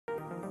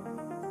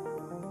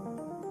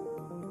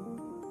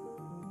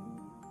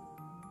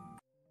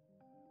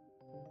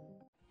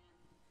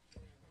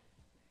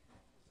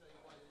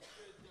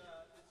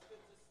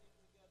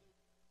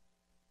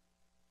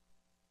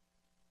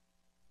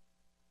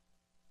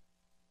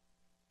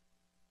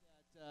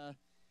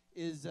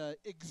is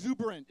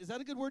exuberant. Is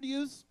that a good word to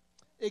use?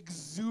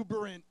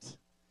 Exuberant.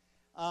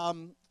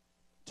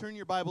 Turn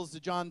your Bibles to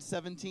John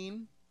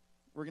 17.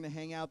 We're going to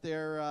hang out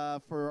there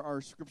for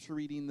our scripture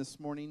reading this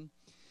morning.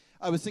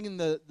 I was singing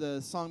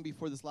the song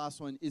before this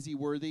last one, Is He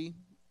Worthy?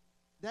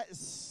 That is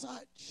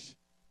such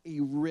a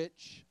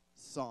rich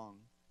song.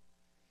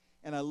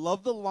 And I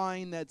love the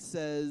line that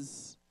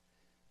says,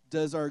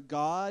 does our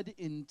God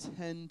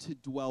intend to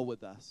dwell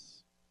with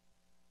us?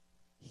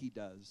 He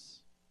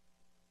does.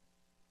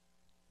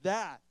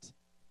 That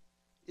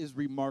is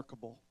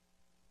remarkable.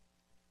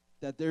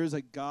 That there's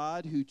a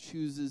God who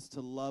chooses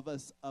to love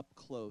us up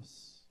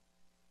close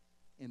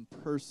and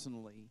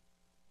personally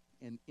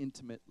and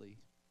intimately.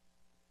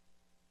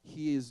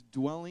 He is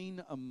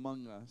dwelling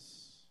among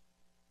us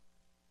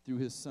through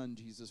his Son,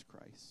 Jesus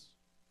Christ.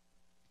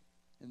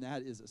 And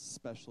that is a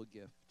special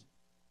gift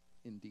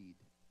indeed.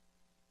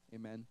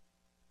 Amen.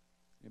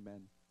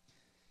 Amen.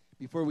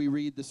 Before we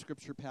read the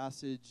scripture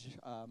passage,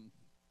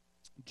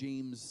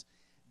 James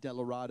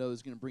Delarado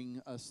is going to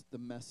bring us the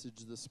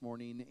message this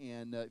morning.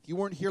 And if you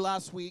weren't here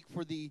last week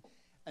for the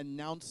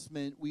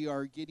announcement, we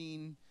are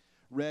getting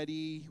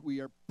ready. We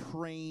are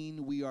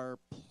praying. We are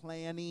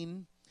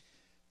planning,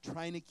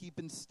 trying to keep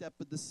in step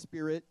with the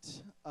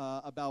Spirit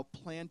about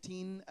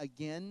planting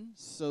again,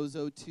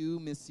 Sozo 2,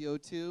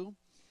 Missio 2.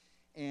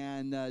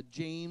 And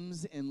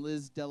James and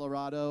Liz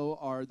Delarado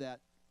are that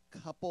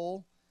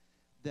couple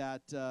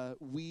that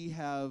we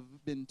have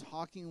been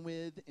talking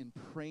with and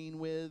praying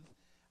with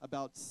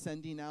about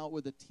sending out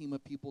with a team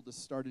of people to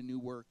start a new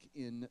work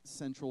in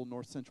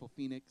North Central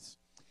Phoenix.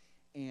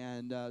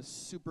 And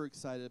super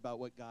excited about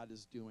what God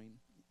is doing.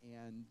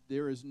 And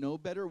there is no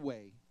better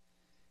way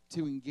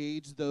to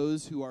engage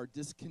those who are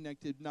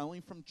disconnected, not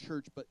only from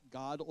church, but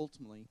God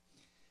ultimately,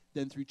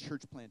 than through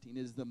church planting.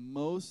 It is the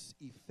most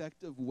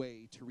effective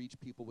way to reach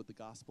people with the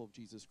gospel of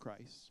Jesus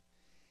Christ.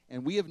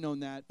 And we have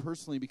known that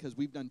personally because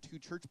we've done 2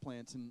 church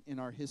plants in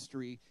our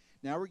history.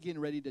 Now we're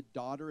getting ready to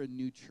daughter a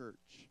new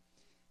church.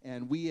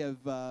 And we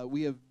have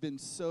been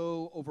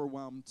so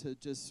overwhelmed to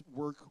just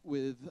work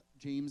with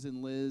James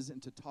and Liz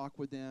and to talk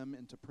with them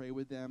and to pray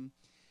with them.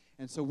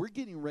 And so we're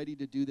getting ready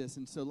to do this.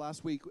 And so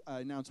last week I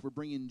announced we're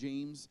bringing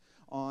James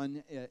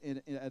on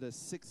at a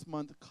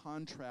 6-month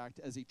contract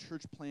as a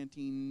church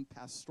planting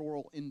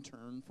pastoral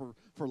intern,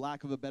 for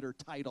lack of a better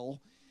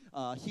title.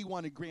 He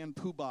wanted Grand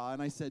Poobah,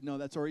 and I said, no,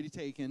 that's already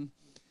taken.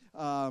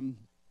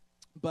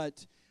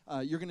 But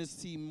you're going to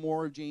see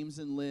more of James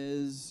and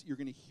Liz. You're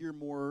going to hear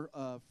more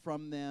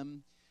from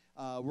them.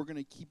 We're going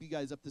to keep you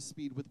guys up to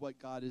speed with what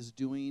God is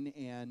doing,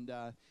 and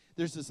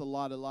there's just a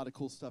lot of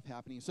cool stuff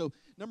happening. So,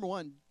 number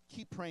one,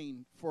 keep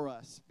praying for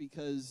us,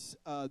 because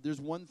there's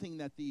one thing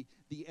that the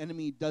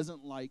enemy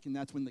doesn't like, and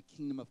that's when the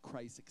kingdom of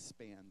Christ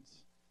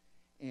expands.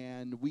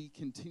 And we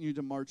continue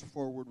to march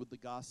forward with the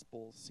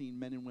gospel, seeing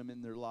men and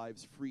women, their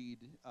lives freed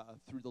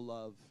through the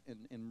love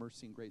and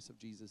mercy and grace of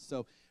Jesus.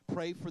 So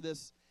pray for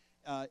this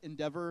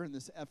endeavor and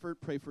this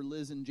effort. Pray for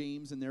Liz and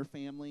James and their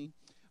family.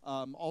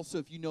 Also,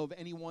 if you know of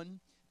anyone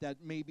that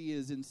maybe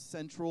is in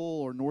Central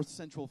or North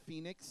Central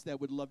Phoenix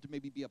that would love to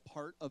maybe be a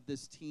part of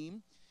this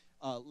team,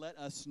 let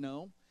us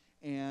know.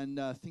 And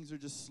things are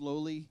just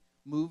slowly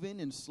moving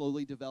and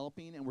slowly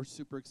developing, and we're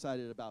super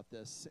excited about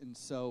this. And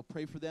so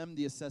pray for them.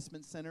 The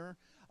assessment center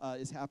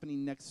is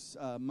happening next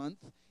month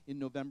in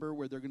November,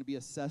 where they're going to be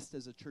assessed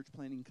as a church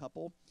planting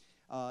couple.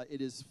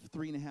 It is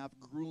 3.5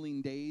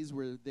 grueling days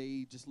where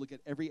they just look at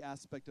every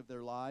aspect of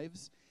their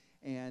lives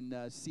and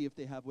see if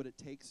they have what it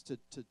takes to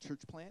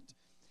church plant.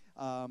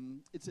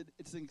 It's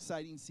an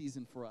exciting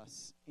season for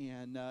us,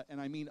 and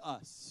I mean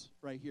us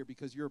right here,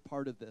 because you're a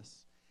part of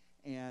this.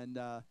 And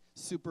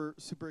super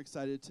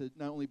excited to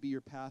not only be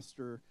your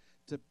pastor,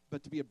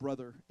 but to be a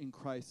brother in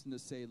Christ, and to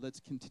say, let's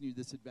continue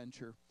this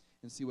adventure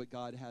and see what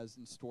God has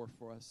in store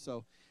for us.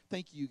 So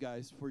thank you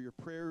guys for your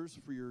prayers,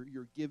 for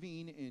your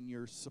giving and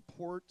your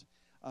support.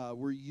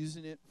 We're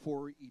using it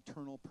for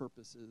eternal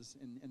purposes,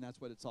 and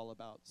that's what it's all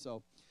about.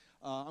 So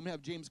I'm going to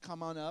have James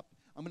come on up.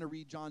 I'm going to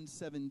read John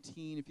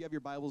 17. If you have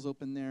your Bibles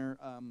open there,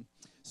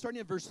 starting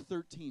at verse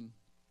 13,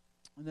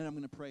 and then I'm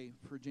going to pray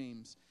for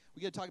James.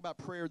 We got to talk about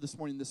prayer this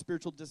morning, the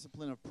spiritual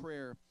discipline of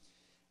prayer.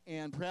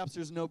 And perhaps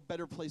there's no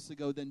better place to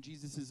go than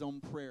Jesus' own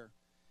prayer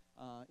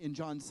in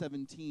John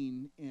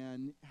 17,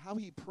 and how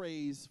he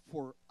prays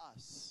for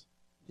us,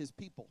 his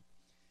people.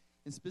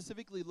 And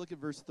specifically look at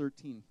verse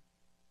 13.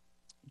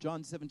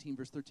 John 17,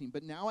 verse 13.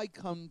 But now I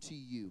come to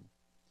you,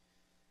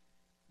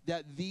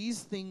 that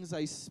these things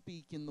I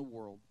speak in the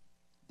world,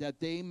 that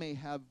they may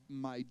have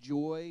my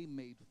joy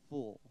made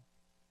full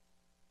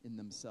in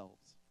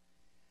themselves.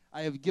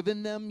 I have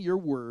given them your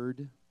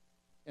word,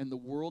 and the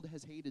world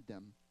has hated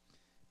them,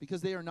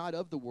 because they are not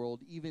of the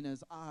world, even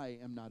as I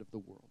am not of the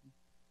world.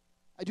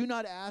 I do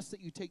not ask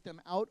that you take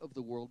them out of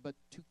the world, but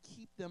to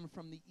keep them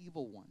from the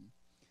evil one.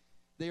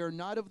 They are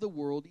not of the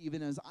world,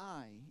 even as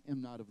I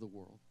am not of the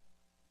world.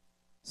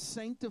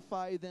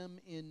 Sanctify them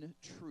in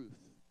truth.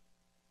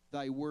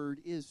 Thy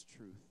word is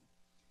truth.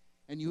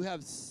 And you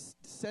have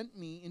sent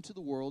me into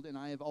the world, and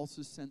I have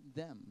also sent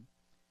them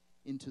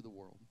into the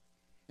world.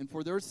 And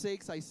for their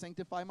sakes I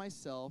sanctify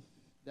myself,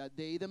 that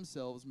they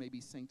themselves may be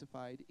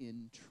sanctified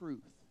in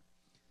truth.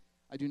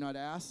 I do not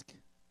ask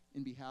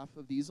in behalf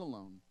of these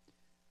alone,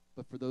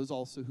 but for those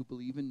also who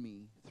believe in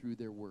me through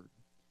their word,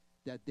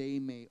 that they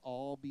may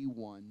all be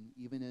one,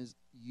 even as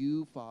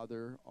you,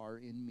 Father, are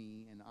in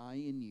me and I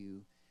in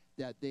you,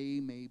 that they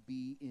may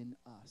be in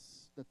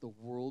us, that the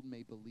world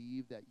may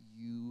believe that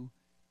you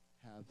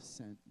have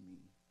sent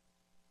me.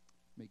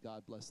 May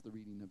God bless the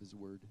reading of his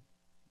word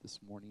this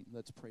morning.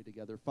 Let's pray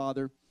together.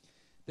 Father,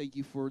 thank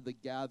you for the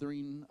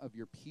gathering of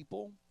your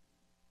people.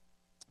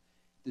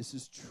 This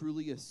is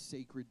truly a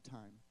sacred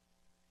time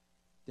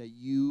that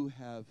you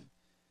have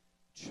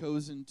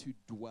chosen to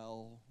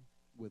dwell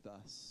with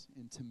us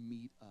and to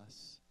meet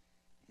us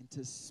and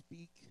to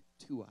speak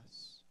to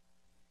us.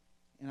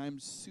 And I'm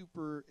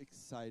super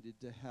excited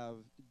to have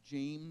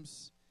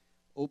James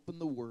open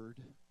the word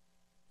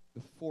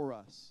before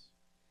us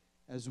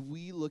as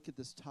we look at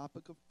this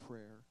topic of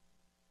prayer,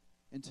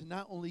 and to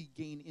not only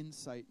gain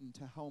insight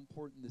into how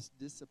important this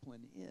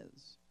discipline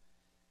is,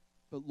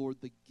 but Lord,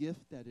 the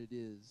gift that it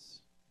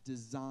is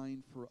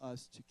designed for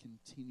us to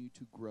continue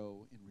to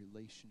grow in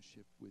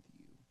relationship with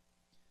you.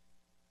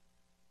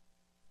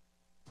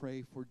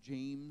 Pray for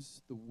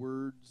James, the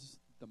words,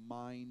 the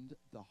mind,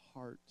 the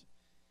heart,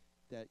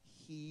 that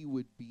he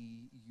would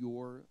be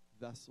your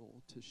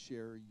vessel to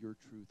share your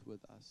truth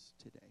with us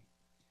today.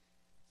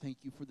 Thank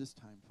you for this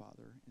time,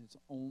 Father, and it's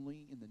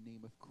only in the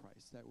name of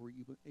Christ that we're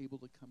able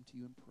to come to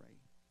you and pray.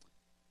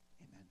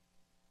 Amen.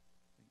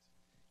 Thanks.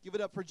 Give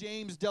it up for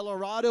James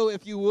Delarado,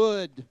 if you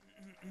would.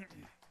 Thank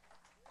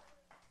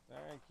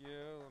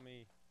you. Let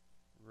me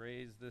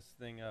raise this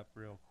thing up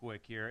real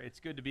quick here.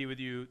 It's good to be with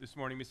you this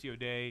morning, Missio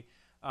Dei,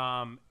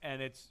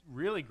 and it's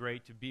really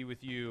great to be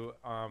with you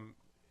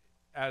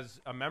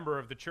as a member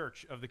of the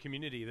church, of the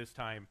community this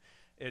time.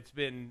 It's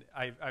been,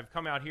 I've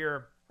come out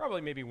here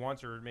probably maybe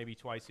once or maybe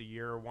twice a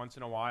year, once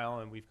in a while,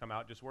 and we've come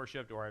out just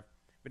worshiped, or I've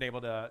been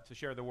able to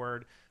share the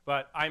word.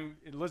 But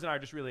Liz and I are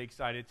just really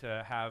excited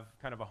to have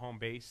kind of a home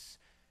base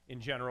in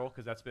general,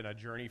 because that's been a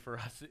journey for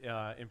us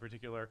in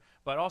particular,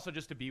 but also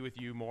just to be with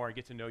you more,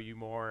 get to know you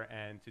more,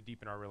 and to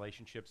deepen our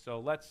relationship. So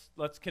let's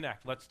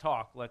connect, let's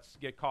talk, let's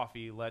get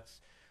coffee,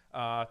 let's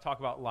talk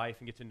about life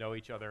and get to know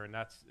each other, and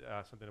that's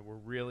something that we're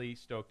really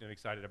stoked and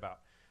excited about.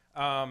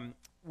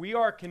 We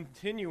are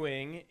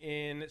continuing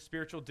in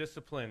spiritual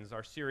disciplines,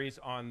 our series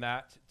on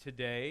that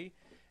today,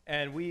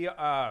 and we've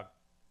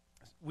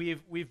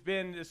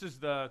been, this is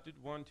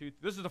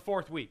the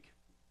fourth week.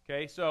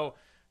 Okay, so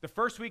the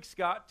first week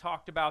Scott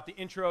talked about the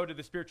intro to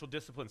the spiritual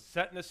disciplines,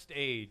 setting the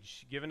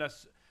stage, giving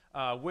us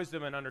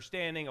wisdom and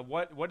understanding of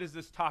what is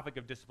this topic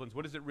of disciplines,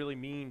 what does it really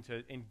mean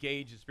to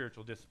engage in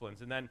spiritual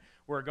disciplines, and then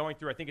we're going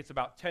through, I think it's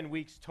about 10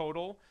 weeks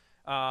total.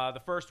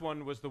 The first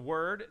one was the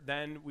word,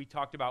 then we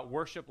talked about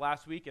worship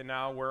last week, and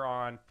now we're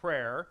on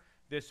prayer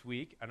this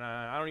week, and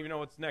I don't even know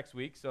what's next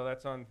week, so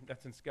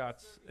that's in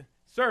Scott's.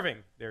 Serving,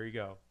 there you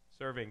go,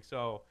 serving.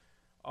 So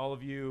all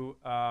of you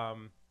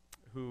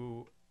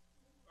who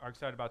are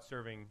excited about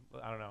serving,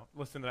 I don't know,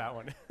 listen to that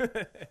one.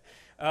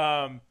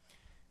 I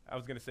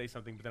was going to say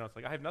something, but then I was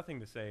like, I have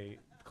nothing to say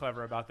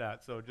clever about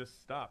that, so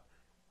just stop.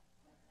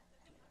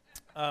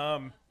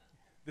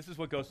 This is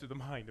what goes through the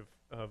mind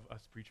of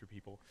us preacher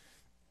people.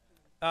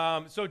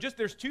 So just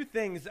there's two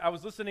things. I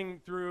was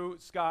listening through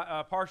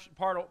Scott, part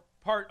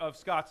of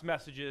Scott's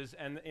messages,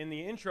 and in the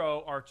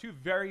intro are two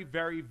very,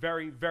 very,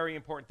 very, very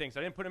important things.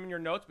 I didn't put them in your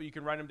notes, but you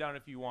can write them down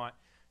if you want.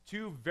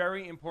 Two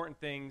very important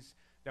things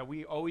that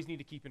we always need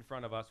to keep in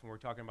front of us when we're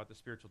talking about the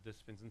spiritual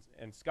disciplines,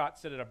 and Scott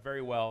set it up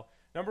very well.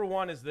 Number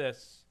one is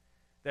this,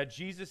 that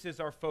Jesus is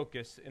our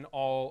focus in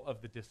all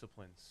of the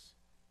disciplines,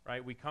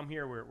 right? We come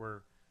here,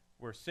 we're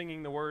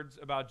singing the words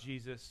about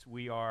Jesus.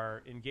 We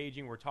are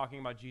engaging. We're talking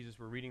about Jesus.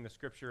 We're reading the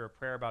scripture, a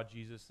prayer about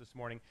Jesus this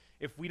morning.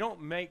 If we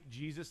don't make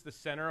Jesus the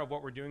center of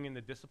what we're doing in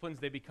the disciplines,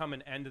 they become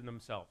an end in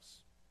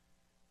themselves.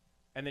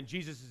 And then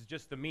Jesus is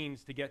just the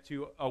means to get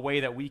to a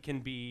way that we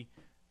can be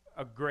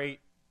a great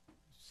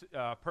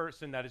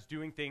person that is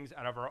doing things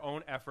out of our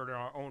own effort and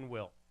our own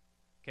will.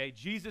 Okay?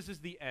 Jesus is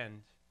the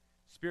end.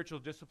 Spiritual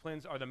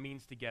disciplines are the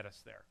means to get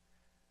us there.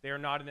 They are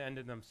not an end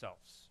in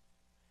themselves.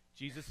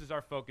 Jesus is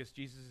our focus.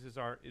 Jesus is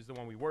the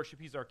one we worship.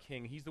 He's our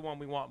king. He's the one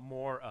we want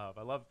more of.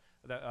 I love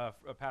that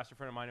a pastor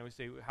friend of mine always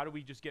say, how do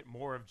we just get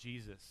more of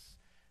Jesus?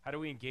 How do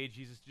we engage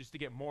Jesus just to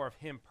get more of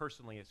him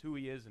personally as who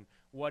he is and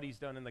what he's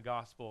done in the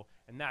gospel?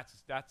 And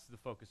that's the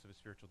focus of a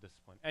spiritual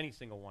discipline, any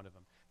single one of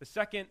them. The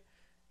second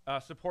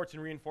supports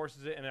and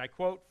reinforces it, and I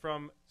quote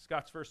from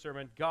Scott's first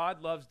sermon,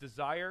 God loves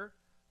desire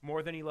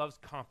more than he loves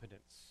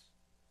competence.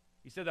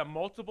 He said that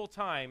multiple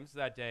times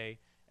that day,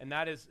 and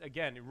that is,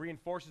 again, it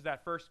reinforces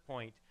that first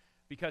point,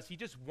 because he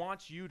just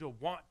wants you to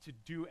want to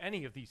do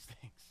any of these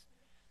things,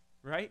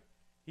 right?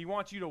 He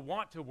wants you to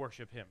want to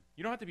worship him.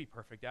 You don't have to be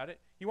perfect at it.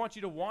 He wants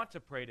you to want to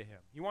pray to him.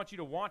 He wants you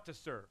to want to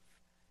serve.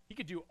 He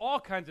could do all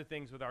kinds of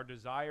things with our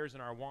desires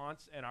and our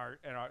wants and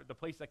the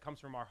place that comes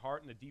from our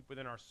heart and the deep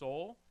within our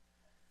soul.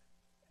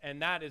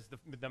 And that is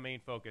the main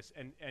focus.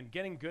 And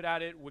getting good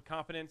at it with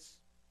competence,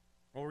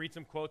 We'll read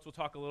some quotes. We'll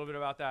talk a little bit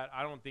about that.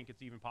 I don't think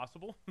it's even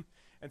possible.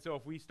 And so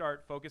if we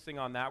start focusing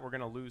on that, we're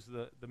going to lose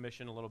the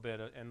mission a little bit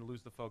and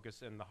lose the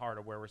focus and the heart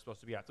of where we're supposed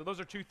to be at. So those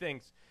are two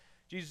things.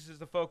 Jesus is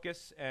the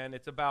focus, and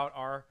it's about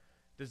our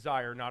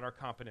desire, not our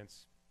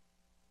competence.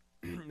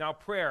 Now,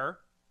 prayer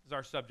is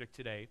our subject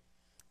today.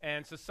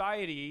 And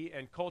society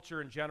and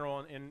culture in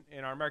general,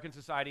 in our American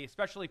society,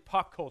 especially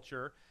pop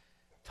culture,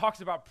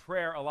 talks about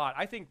prayer a lot.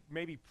 I think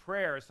maybe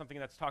prayer is something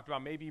that's talked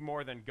about maybe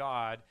more than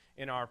God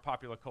in our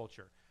popular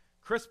culture.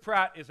 Chris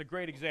Pratt is a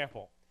great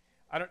example.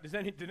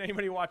 Did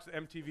anybody watch the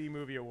MTV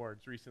Movie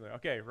Awards recently?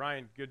 Okay,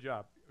 Ryan, good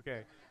job.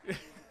 Okay.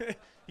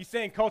 He's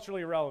saying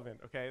culturally relevant.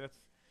 Okay, that's.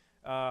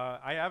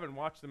 I haven't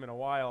watched them in a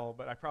while,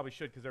 but I probably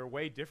should because they're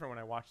way different when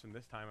I watched them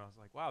this time. I was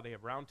like, wow, they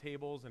have round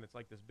tables and it's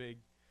like this big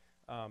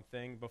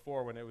thing.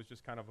 Before, when it was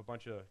just kind of a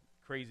bunch of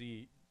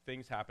crazy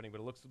things happening, but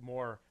it looks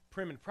more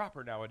prim and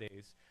proper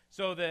nowadays.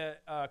 So the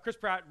Chris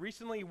Pratt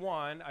recently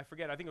won, I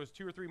think it was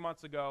 2 or 3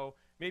 months ago,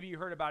 maybe you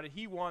heard about it,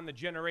 he won the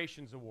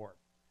Generations Award,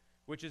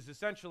 which is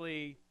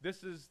essentially,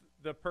 this is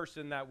the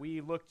person that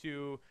we look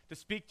to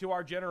speak to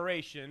our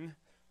generation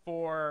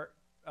for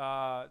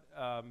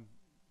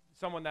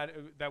someone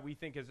that we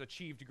think has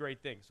achieved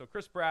great things. So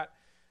Chris Pratt,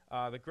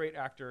 the great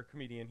actor,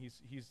 comedian,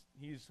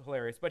 he's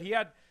hilarious. But he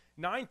had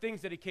 9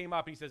 things that he came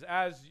up, and he says,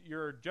 as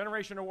your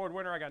Generation Award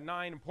winner, I got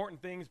 9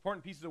 important things,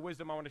 important pieces of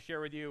wisdom I want to share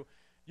with you.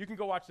 You can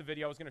go watch the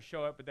video. I was going to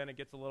show it, but then it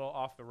gets a little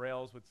off the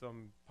rails with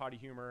some potty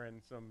humor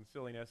and some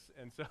silliness.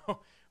 And so,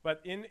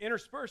 but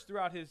interspersed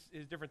throughout his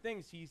different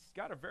things, he's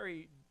got a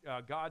very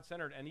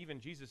God-centered and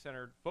even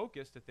Jesus-centered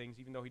focus to things,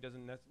 even though he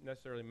doesn't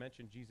necessarily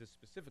mention Jesus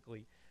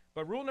specifically.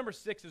 But rule number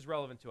 6 is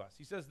relevant to us.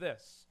 He says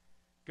this: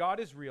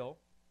 God is real.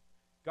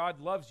 God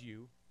loves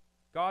you.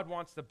 God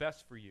wants the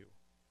best for you.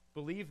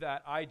 Believe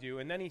that, I do.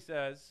 And then he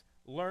says,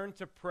 learn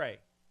to pray.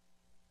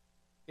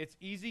 It's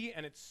easy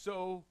and it's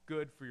so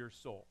good for your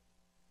soul.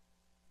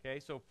 Okay,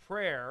 so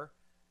prayer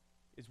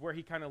is where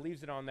he kind of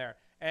leaves it on there.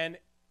 And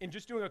in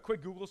just doing a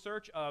quick Google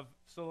search of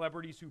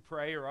celebrities who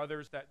pray or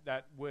others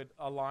that would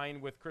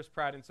align with Chris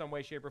Pratt in some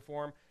way, shape, or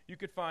form, you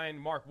could find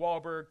Mark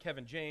Wahlberg,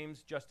 Kevin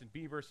James, Justin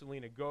Bieber,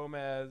 Selena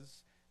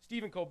Gomez,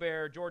 Stephen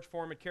Colbert, George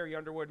Foreman, Carrie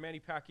Underwood, Manny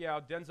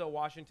Pacquiao, Denzel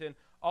Washington,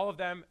 all of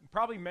them,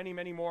 probably many,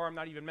 many more I'm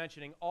not even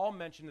mentioning, all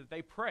mention that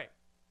they pray,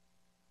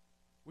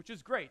 which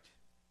is great.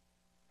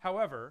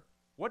 However,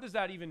 what does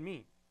that even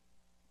mean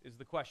is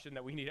the question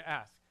that we need to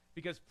ask.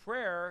 Because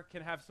prayer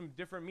can have some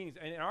different meanings.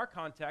 And in our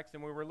context,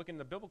 and when we're looking at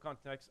the biblical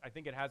context, I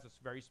think it has a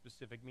very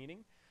specific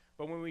meaning.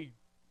 But when we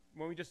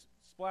just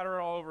splatter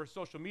it all over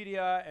social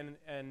media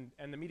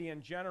and the media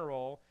in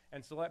general,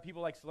 and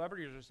people like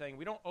celebrities are saying,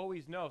 we don't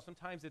always know.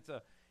 Sometimes it's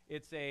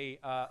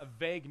a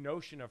vague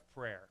notion of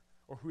prayer,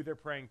 or who they're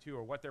praying to,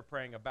 or what they're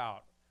praying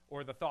about,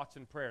 or the thoughts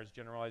and prayers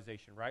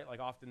generalization, right? Like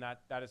often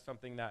that is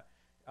something that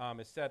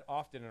is said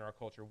often in our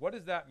culture. What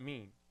does that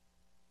mean?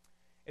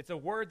 It's a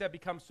word that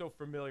becomes so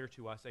familiar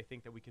to us, I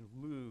think, that we can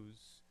lose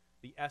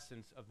the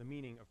essence of the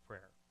meaning of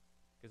prayer.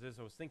 Because as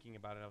I was thinking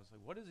about it, I was like,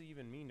 what does it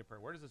even mean to pray?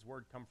 Where does this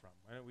word come from?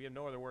 We have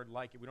no other word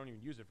like it. We don't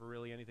even use it for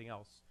really anything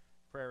else.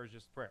 Prayer is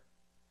just prayer.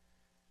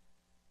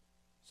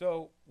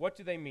 So what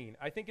do they mean?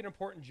 I think an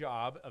important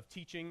job of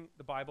teaching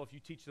the Bible, if you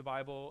teach the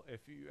Bible,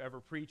 if you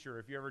ever preach, or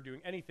if you're ever doing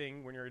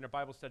anything when you're in a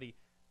Bible study,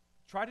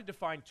 try to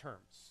define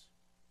terms.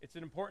 It's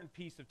an important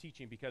piece of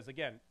teaching because,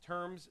 again,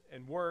 terms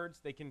and words,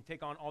 they can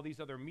take on all these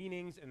other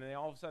meanings, and they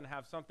all of a sudden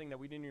have something that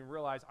we didn't even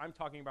realize. I'm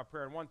talking about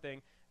prayer in one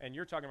thing, and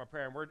you're talking about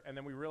prayer in word, and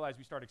then we realize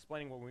we start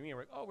explaining what we mean.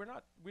 We're like, oh,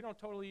 we don't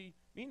totally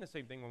mean the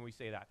same thing when we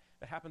say that.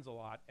 That happens a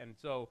lot. And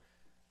so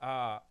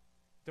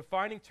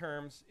defining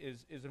terms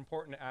is an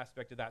important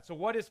aspect of that. So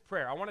what is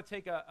prayer? I want to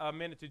take a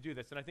minute to do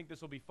this, and I think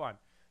this will be fun.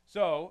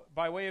 So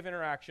by way of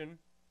interaction,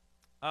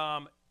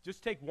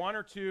 just take 1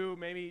 or 2,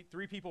 maybe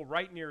 3 people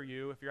right near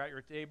you, if you're at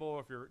your table, or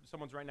if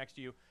someone's right next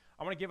to you.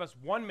 I want to give us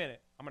 1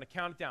 minute. I'm going to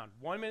count it down.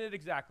 1 minute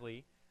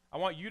exactly. I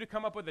want you to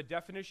come up with a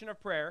definition of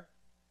prayer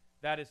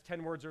that is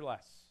 10 words or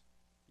less.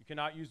 You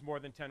cannot use more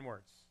than 10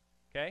 words.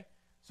 Okay?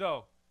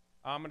 So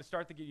I'm going to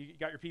start. You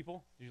got your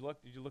people? Did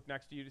you look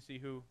next to you to see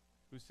who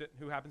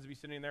happens to be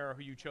sitting there, or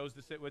who you chose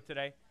to sit with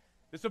today?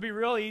 This will be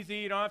real easy.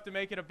 You don't have to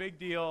make it a big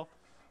deal,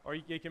 or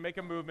you can make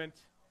a movement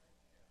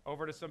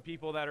over to some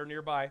people that are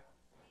nearby.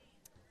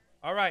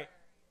 All right,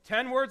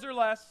 10 words or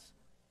less,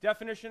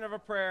 definition of a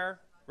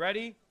prayer.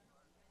 Ready?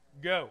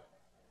 Go.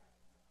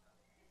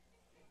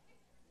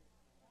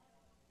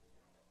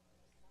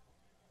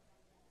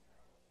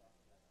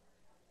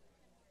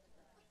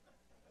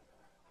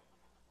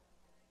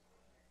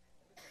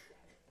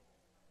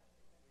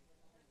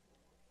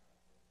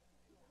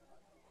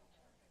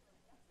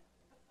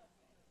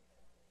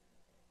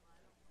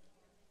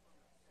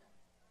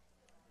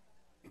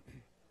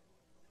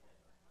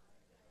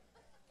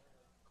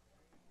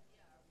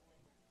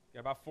 Got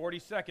about 40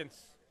 seconds.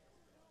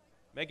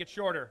 Make it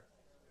shorter.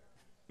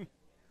 You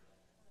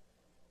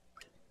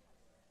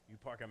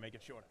Parker, make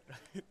it shorter.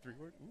 3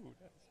 words? Ooh,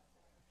 nice.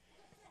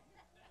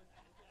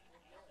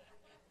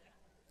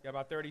 Got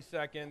about 30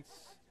 seconds.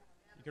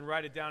 You can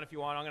write it down if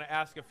you want. I'm going to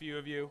ask a few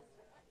of you.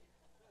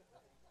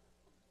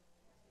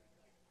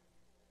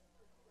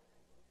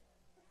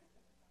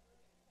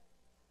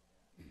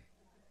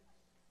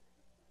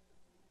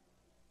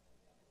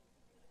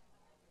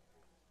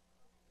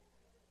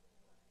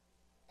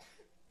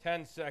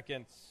 10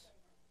 seconds.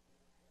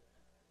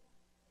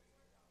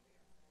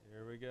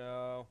 Here we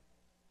go.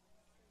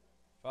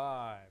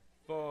 5,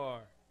 4,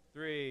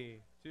 3,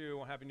 2,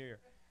 1. Happy New Year.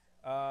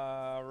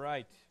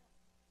 Right.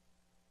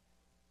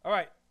 All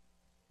right.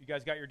 You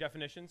guys got your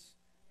definitions?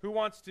 Who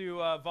wants to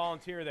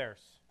volunteer theirs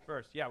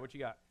first? Yeah, what you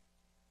got?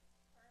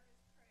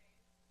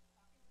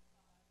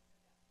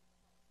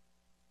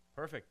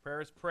 Perfect. Prayer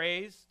is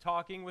praise,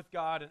 talking with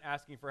God, and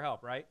asking for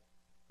help, right?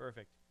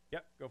 Perfect.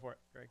 Yep, go for it,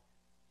 Greg.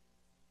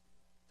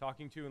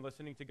 Talking to and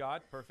listening to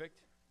God. Perfect.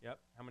 Yep.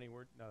 How many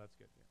words? No, that's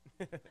good.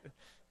 Yeah. You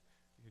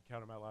can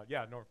count them out loud.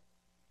 Yeah, no.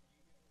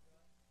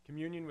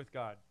 Communion with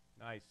God.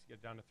 Nice. Get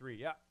it down to 3.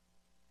 Yeah.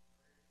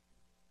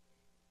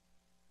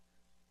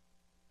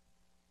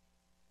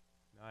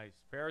 Nice.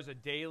 Prayer is a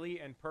daily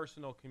and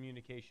personal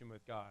communication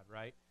with God,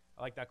 right?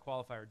 I like that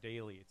qualifier,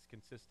 daily. It's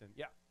consistent.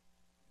 Yeah.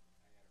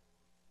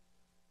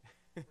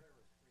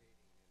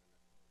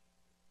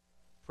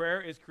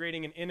 Prayer is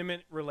creating an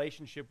intimate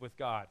relationship with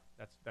God.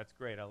 That's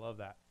great. I love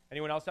that.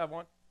 Anyone else have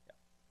one? Yeah.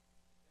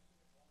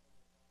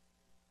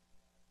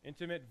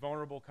 Intimate,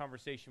 vulnerable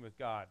conversation with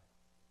God.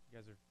 You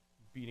guys are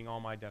beating all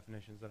my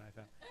definitions that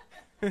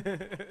I've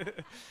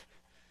had.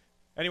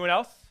 Anyone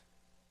else?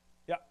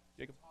 Yeah,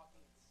 Jacob.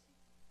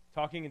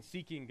 Talking and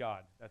seeking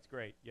God. That's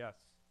great. Yes.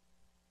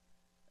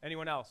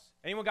 Anyone else?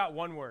 Anyone got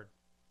one word?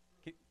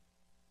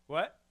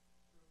 What?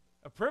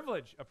 A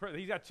privilege.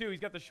 He's got 2.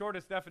 He's got the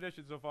shortest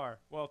definition so far.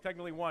 Well,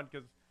 technically 1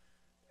 because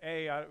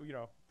we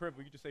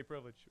could just say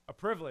privilege. A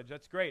privilege.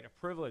 That's great. A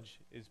privilege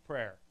is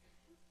prayer.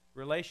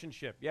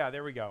 Relationship. Yeah,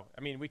 there we go.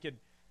 I mean, we could.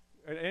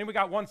 And we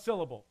got 1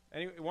 syllable.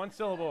 One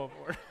syllable.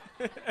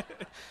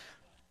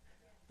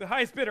 The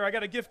highest bidder. I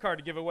got a gift card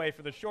to give away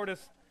for the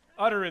shortest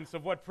utterance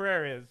of what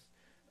prayer is.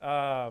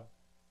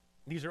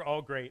 These are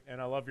all great,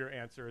 and I love your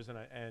answers.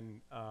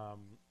 And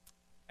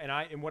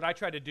what I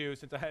try to do,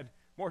 since I had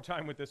more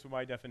time with this with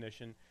my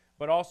definition,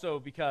 but also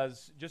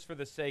because just for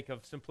the sake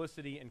of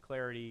simplicity and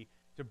clarity,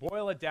 to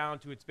boil it down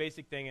to its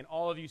basic thing, and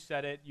all of you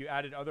said it, you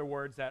added other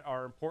words that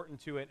are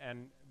important to it,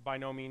 and by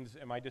no means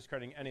am I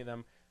discrediting any of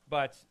them,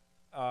 but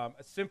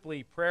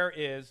simply, prayer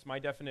is, my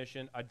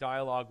definition, a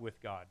dialogue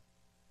with God.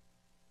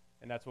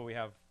 And that's what we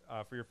have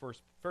for your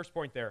first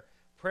point there.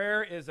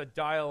 Prayer is a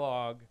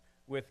dialogue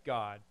with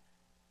God.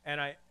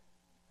 And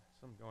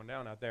something going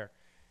down out there.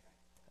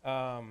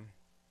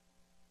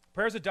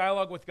 Prayer is a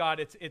dialogue with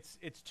God.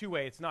 It's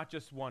two-way. It's not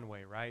just one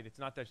way, right? It's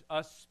not that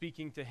us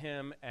speaking to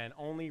him and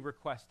only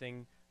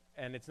requesting,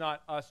 and it's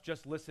not us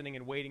just listening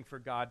and waiting for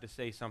God to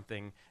say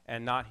something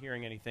and not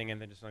hearing anything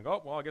and then just like,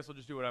 oh, well, I guess I'll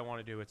just do what I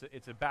want to do.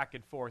 It's a back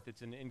and forth.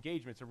 It's an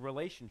engagement. It's a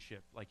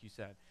relationship, like you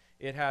said.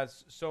 It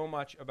has so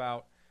much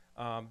about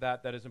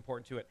that is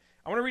important to it.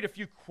 I want to read a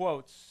few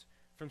quotes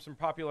from some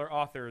popular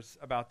authors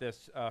about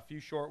this, a few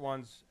short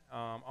ones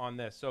on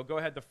this. So go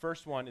ahead. The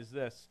first one is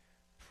this.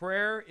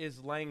 Prayer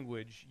is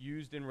language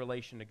used in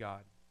relation to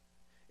God.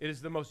 It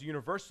is the most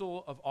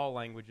universal of all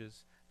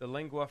languages, the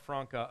lingua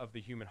franca of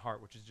the human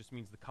heart, which just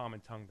means the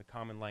common tongue, the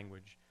common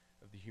language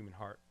of the human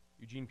heart.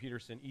 Eugene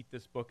Peterson, Eat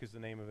This Book is the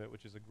name of it,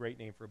 which is a great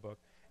name for a book.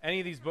 Any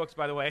of these books,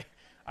 by the way,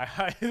 I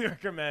highly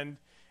recommend.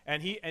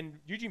 And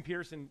Eugene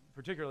Peterson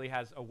particularly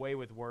has a way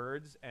with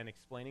words and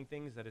explaining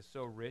things that is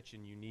so rich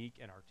and unique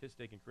and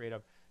artistic and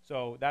creative.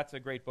 So that's a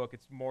great book.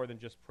 It's more than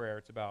just prayer.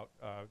 It's about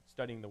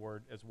studying the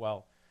word as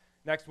well.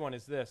 Next one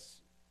is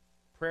this.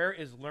 Prayer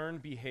is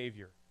learned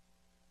behavior.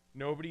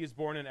 Nobody is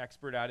born an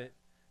expert at it.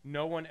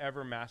 No one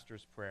ever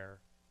masters prayer.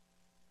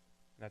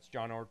 And that's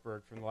John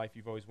Ortberg from The Life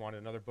You've Always Wanted,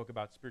 another book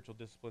about spiritual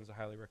disciplines I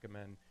highly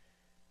recommend.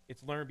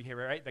 It's learned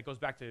behavior, right? That goes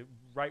back to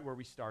right where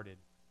we started.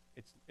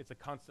 It's a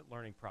constant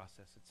learning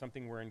process. It's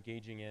something we're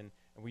engaging in,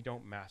 and we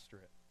don't master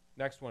it.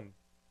 Next one,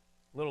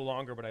 a little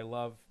longer, but I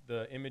love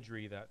the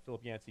imagery that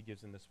Philip Yancey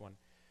gives in this one.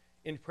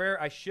 In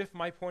prayer, I shift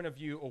my point of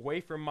view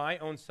away from my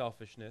own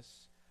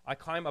selfishness. I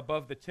climb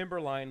above the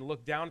timberline,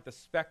 look down at the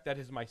speck that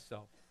is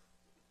myself.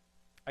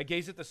 I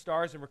gaze at the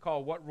stars and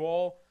recall what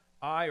role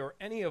I or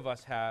any of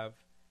us have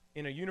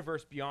in a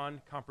universe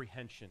beyond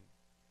comprehension.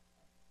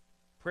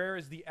 Prayer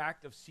is the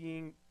act of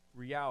seeing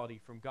reality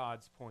from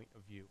God's point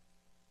of view.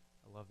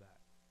 I love that.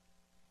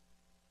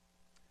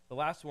 The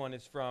last one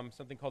is from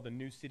something called the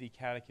New City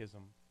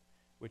Catechism,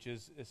 which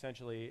is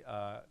essentially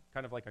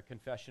kind of like a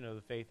confession of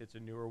the faith. It's a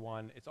newer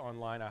one. It's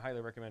online. I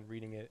highly recommend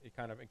reading it. It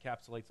kind of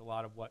encapsulates a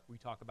lot of what we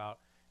talk about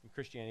in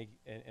Christianity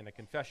in a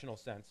confessional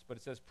sense. But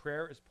it says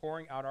prayer is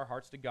pouring out our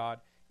hearts to God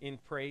in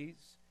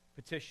praise,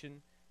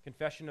 petition,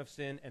 confession of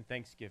sin, and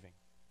thanksgiving.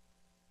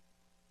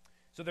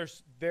 So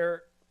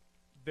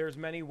there's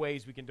many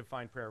ways we can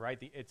define prayer, right?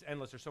 It's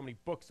endless. There's so many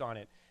books on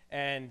it.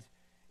 And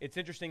it's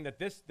interesting that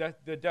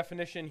the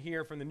definition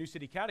here from the New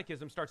City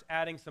Catechism starts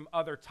adding some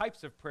other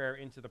types of prayer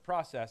into the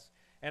process.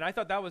 And I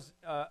thought that was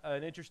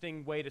an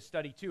interesting way to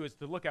study, too, is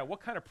to look at what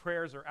kind of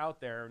prayers are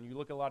out there. And you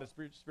look at a lot of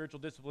spiritual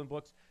discipline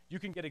books, you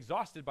can get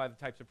exhausted by the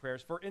types of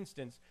prayers. For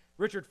instance,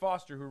 Richard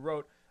Foster, who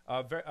wrote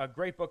a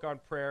great book on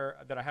prayer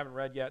that I haven't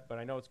read yet, but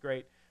I know it's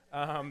great.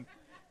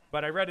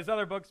 But I read his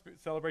other books,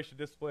 Celebration of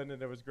Discipline,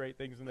 and there was great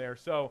things in there.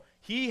 So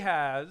he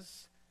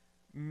has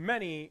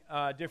many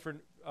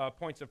different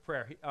points of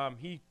prayer.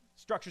 He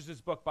structures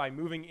his book by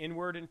moving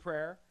inward in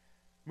prayer,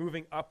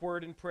 moving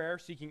upward in prayer,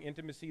 seeking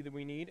intimacy that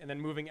we need, and then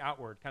moving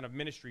outward, kind of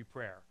ministry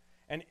prayer.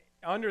 And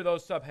under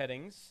those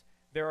subheadings,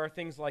 there are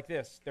things like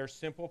this. There's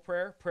simple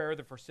prayer, prayer of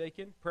the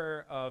forsaken,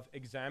 prayer of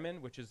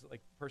examine, which is like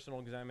personal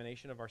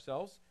examination of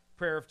ourselves,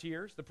 prayer of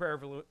tears, the prayer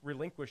of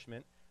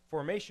relinquishment,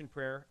 formation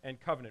prayer, and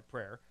covenant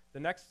prayer. The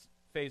next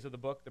phase of the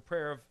book, the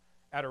prayer of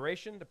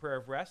adoration, the prayer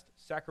of rest,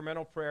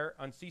 sacramental prayer,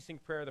 unceasing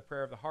prayer, the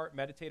prayer of the heart,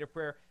 meditative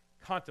prayer,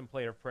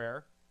 contemplative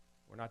prayer.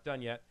 We're not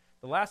done yet.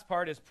 The last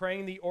part is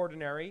praying the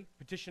ordinary,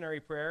 petitionary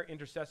prayer,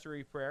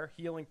 intercessory prayer,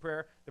 healing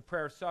prayer, the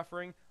prayer of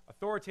suffering,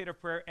 authoritative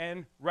prayer,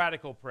 and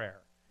radical prayer.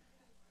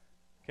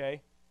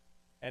 Okay?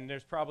 And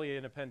there's probably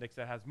an appendix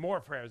that has more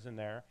prayers in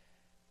there.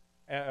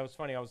 And it was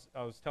funny, I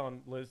was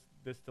telling Liz,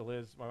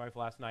 my wife,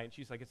 last night, and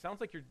she's like, it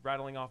sounds like you're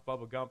rattling off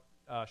Bubba Gump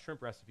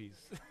shrimp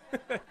recipes.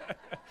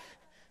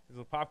 There's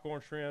a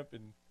popcorn shrimp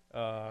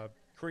and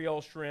Creole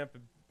shrimp,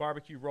 and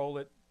barbecue roll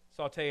it,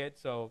 saute it.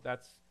 So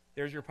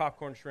there's your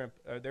popcorn shrimp.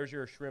 There's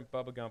your shrimp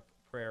Bubba Gump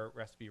prayer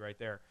recipe right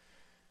there.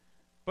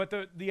 But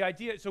the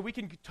idea, so we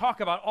can talk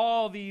about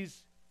all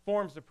these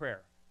forms of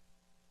prayer.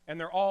 And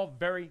they're all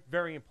very,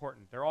 very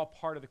important. They're all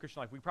part of the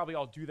Christian life. We probably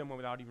all do them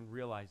without even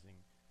realizing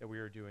that we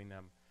are doing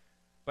them.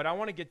 But I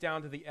want to get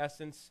down to the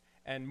essence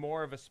and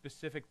more of a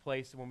specific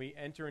place when we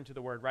enter into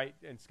the Word, right?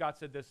 And Scott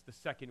said this the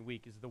second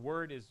week, is the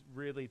Word is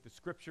really the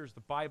Scriptures,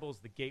 the Bible is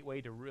the gateway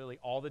to really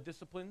all the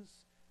disciplines.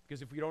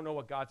 Because if we don't know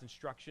what God's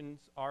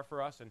instructions are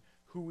for us and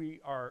who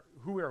we are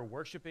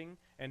worshiping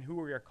and who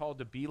we are called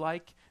to be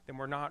like, then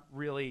we're not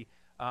really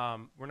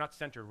we're not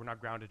centered, we're not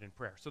grounded in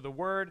prayer. So the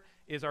Word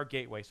is our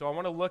gateway. So I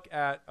want to look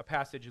at a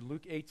passage in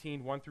Luke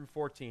 18, 1 through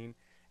 14,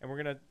 and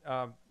we're going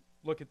to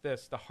look at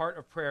this, the heart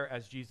of prayer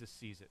as Jesus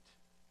sees it.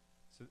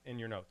 So in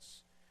your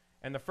notes.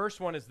 And the first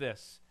one is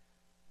this,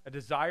 a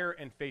desire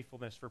and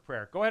faithfulness for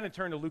prayer. Go ahead and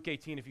turn to Luke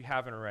 18 if you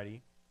haven't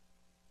already.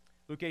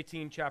 Luke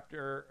 18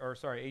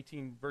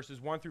 18 verses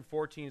 1 through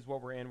 14 is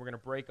what we're in. We're going to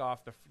break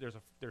off,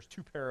 there's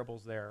two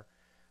parables there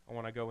I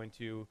want to go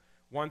into.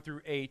 1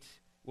 through 8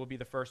 will be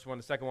the first one.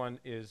 The second one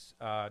is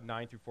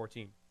 9 through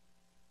 14.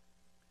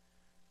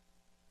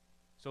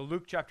 So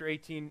Luke chapter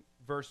 18,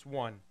 verse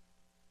 1.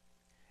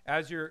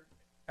 As you're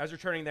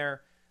turning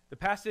there, the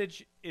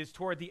passage is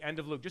toward the end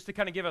of Luke, just to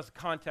kind of give us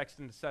context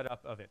and the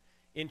setup of it.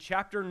 In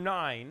chapter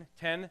 9,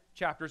 10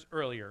 chapters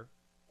earlier,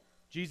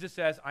 Jesus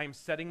says, I am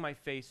setting my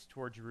face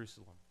toward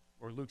Jerusalem.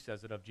 Or Luke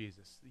says it of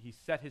Jesus. He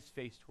set his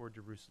face toward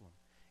Jerusalem.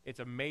 It's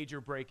a major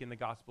break in the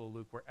Gospel of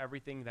Luke where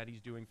everything that he's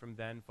doing from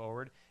then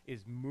forward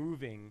is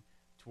moving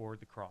toward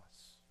the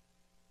cross.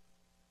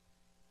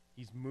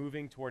 He's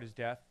moving toward his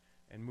death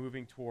and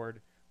moving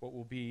toward what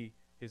will be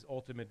his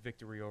ultimate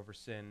victory over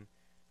sin.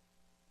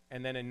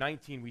 And then in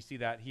 19, we see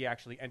that he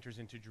actually enters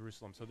into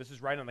Jerusalem. So this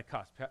is right on the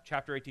cusp.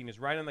 Chapter 18 is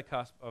right on the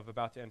cusp of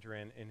about to enter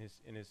in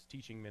his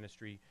teaching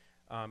ministry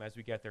as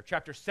we get there.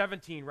 Chapter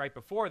 17, right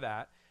before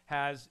that,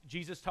 has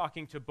Jesus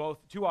talking to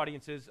two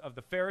audiences of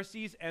the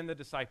Pharisees and the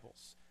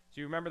disciples.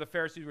 So you remember the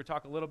Pharisees, we'll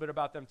talk a little bit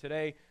about them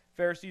today.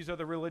 Pharisees are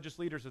the religious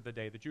leaders of the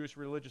day. The Jewish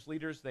religious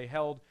leaders, they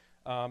held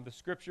the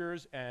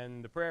scriptures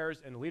and the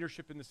prayers and the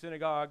leadership in the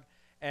synagogue.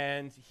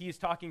 And he's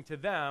talking to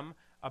them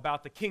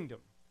about the kingdom.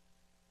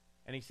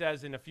 And he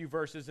says in a few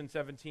verses in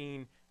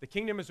 17, the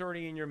kingdom is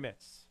already in your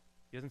midst.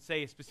 He doesn't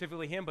say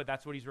specifically him, but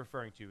that's what he's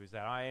referring to, is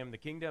that I am the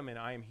kingdom and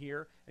I am here.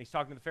 And he's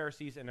talking to the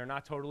Pharisees, and they're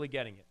not totally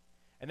getting it.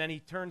 And then he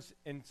turns,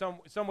 in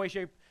some way,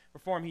 shape, or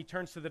form, he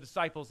turns to the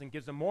disciples and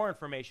gives them more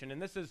information.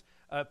 And this is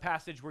a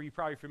passage where you're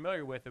probably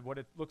familiar with what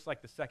it looks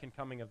like the second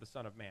coming of the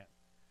Son of Man.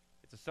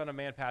 It's a Son of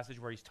Man passage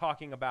where he's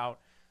talking about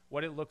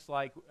what it looks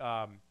like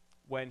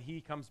when he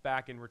comes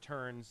back and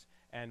returns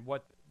and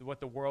what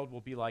the world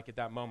will be like at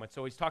that moment.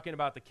 So he's talking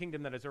about the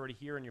kingdom that is already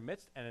here in your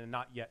midst and a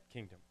not yet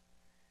kingdom.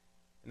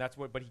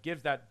 And but he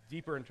gives that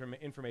deeper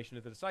information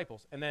to the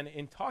disciples. And then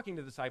in talking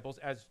to the disciples,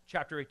 as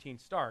chapter 18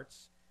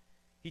 starts,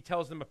 he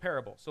tells them a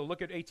parable. So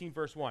look at 18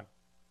 verse 1.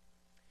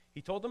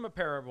 He told them a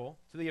parable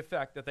to the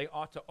effect that they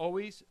ought to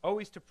always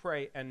to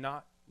pray and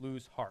not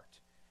lose heart.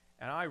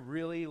 And I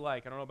really I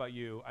don't know about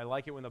you, I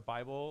like it when the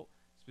Bible,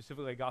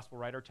 specifically a gospel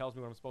writer, tells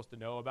me what I'm supposed to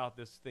know about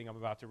this thing I'm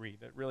about to read.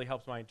 That really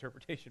helps my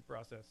interpretation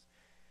process.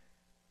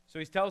 So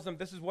he tells them,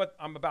 this is what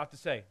I'm about to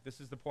say.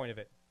 This is the point of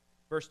it.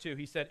 Verse 2,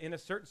 he said, in a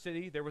certain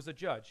city there was a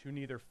judge who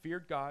neither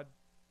feared God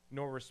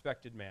nor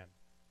respected man.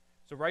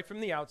 So right from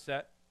the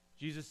outset,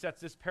 Jesus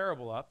sets this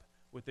parable up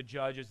with the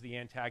judge as the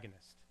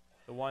antagonist,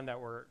 the one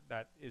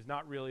that is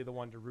not really the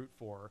one to root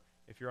for,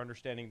 if you're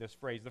understanding this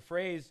phrase. The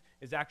phrase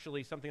is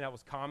actually something that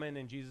was common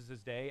in Jesus'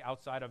 day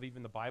outside of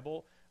even the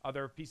Bible.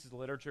 Other pieces of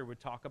literature would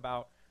talk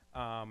about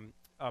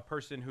a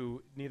person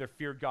who neither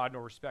feared God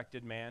nor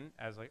respected man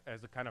as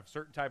a kind of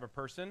certain type of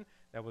person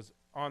that was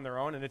on their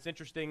own. And it's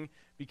interesting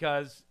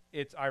because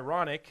it's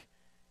ironic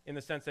in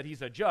the sense that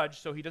he's a judge,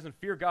 so he doesn't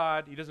fear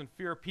God, he doesn't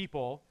fear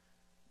people.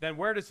 Then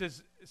where does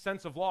his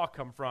sense of law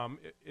come from?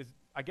 Is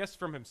I guess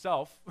from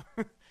himself,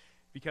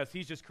 because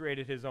he's just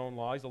created his own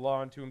law. He's a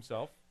law unto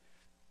himself.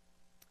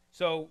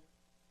 So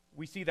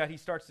we see that he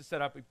starts to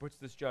set up, he puts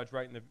this judge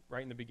right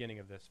in the beginning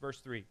of this. Verse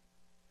 3.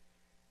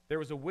 There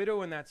was a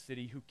widow in that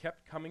city who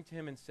kept coming to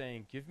him and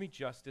saying, "Give me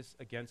justice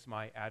against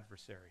my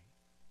adversary."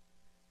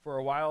 For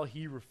a while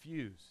he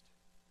refused.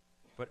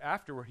 But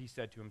afterward he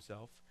said to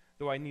himself,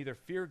 "Though I neither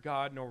fear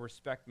God nor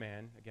respect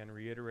man," again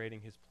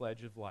reiterating his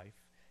pledge of life,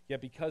 "yet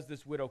because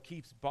this widow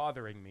keeps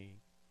bothering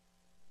me,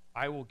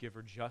 I will give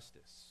her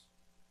justice,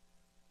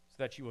 so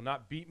that she will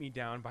not beat me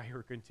down by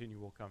her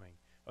continual coming."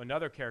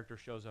 Another character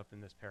shows up in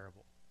this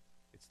parable.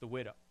 It's the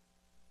widow.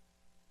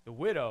 The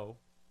widow,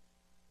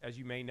 as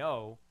you may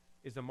know,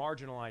 is a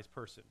marginalized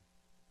person,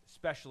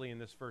 especially in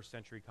this first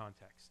century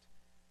context.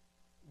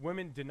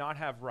 Women did not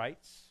have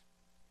rights.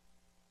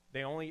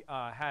 They only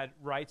had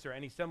rights or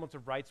any semblance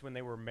of rights when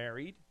they were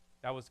married.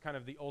 That was kind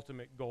of the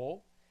ultimate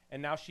goal.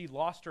 And now she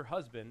lost her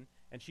husband,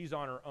 and she's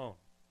on her own.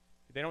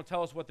 They don't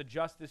tell us what the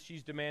justice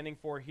she's demanding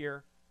for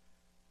here.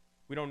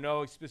 We don't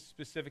know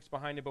specifics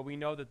behind it, but we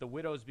know that the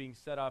widow is being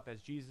set up,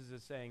 as Jesus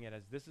is saying it,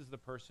 as this is the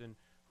person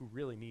who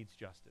really needs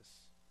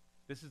justice.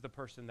 This is the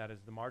person that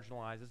is the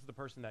marginalized. This is the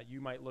person that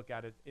you might look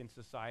at it in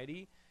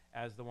society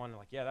as the one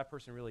like, yeah, that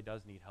person really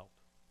does need help.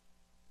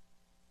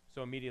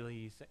 So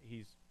immediately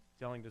he's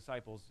telling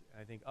disciples,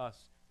 I think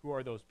us, who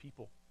are those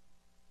people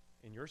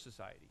in your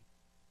society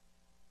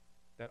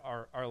that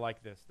are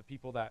like this, the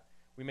people that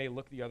we may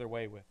look the other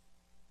way with.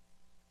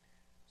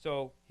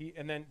 So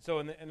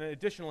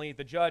additionally,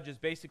 the judge is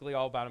basically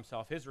all about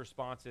himself. His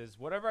response is,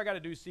 whatever I got to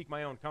do is seek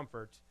my own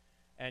comfort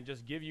and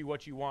just give you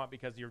what you want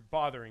because you're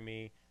bothering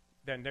me.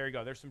 Then there you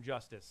go. There's some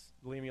justice.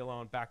 Leave me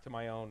alone. Back to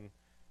my own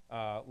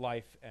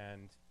life,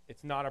 and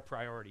it's not a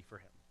priority for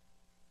him.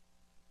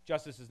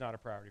 Justice is not a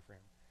priority for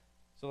him.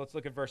 So let's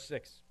look at verse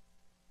 6.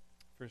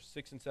 Verse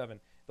 6 and 7.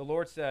 The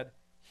Lord said,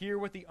 "Hear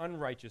what the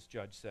unrighteous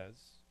judge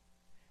says.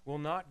 Will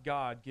not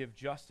God give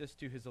justice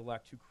to his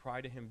elect who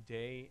cry to him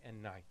day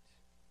and night?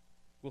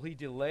 Will he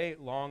delay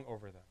long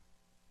over them?"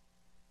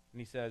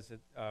 And he says,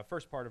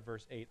 first part of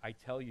verse 8, "I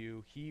tell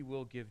you, he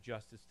will give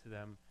justice to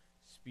them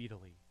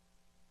speedily."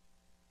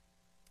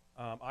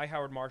 I.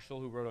 Howard Marshall,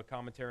 who wrote a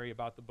commentary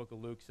about the book of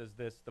Luke, says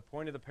this: the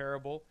point of the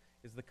parable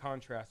is the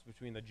contrast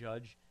between the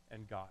judge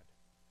and God.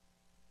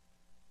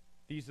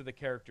 These are the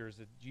characters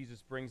that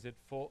Jesus brings it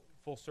full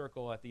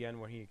circle at the end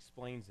when he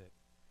explains it.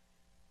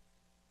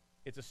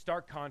 It's a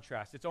stark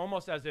contrast. It's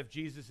almost as if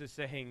Jesus is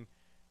saying,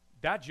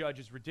 that judge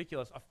is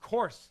ridiculous. Of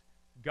course,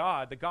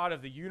 God, the God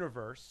of the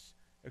universe,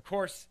 of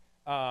course,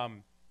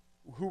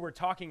 who we're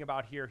talking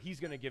about here, he's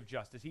going to give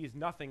justice. He is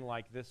nothing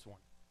like this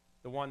one,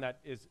 the one that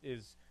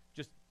is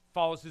just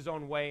follows his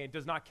own way and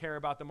does not care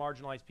about the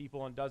marginalized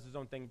people and does his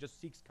own thing, just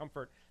seeks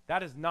comfort.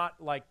 That is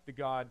not like the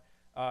God,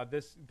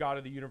 this God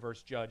of the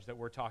universe judge that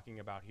we're talking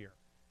about here.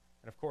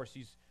 And of course,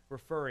 he's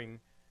referring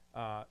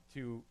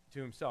to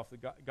himself,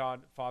 the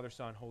God, Father,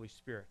 Son, Holy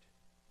Spirit.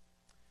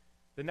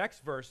 The next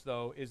verse,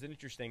 though, is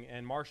interesting,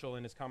 and Marshall,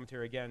 in his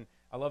commentary, again,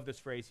 I love this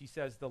phrase. He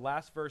says the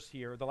last verse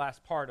here, the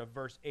last part of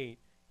verse 8,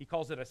 he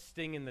calls it a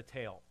sting in the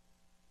tail,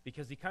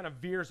 because he kind of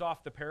veers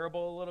off the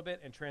parable a little bit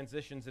and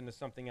transitions into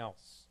something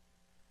else.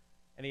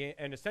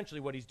 And essentially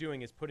what he's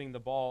doing is putting the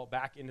ball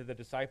back into the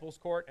disciples'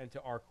 court and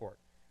to our court.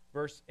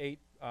 Verse 8,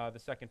 the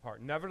second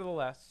part.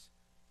 "Nevertheless,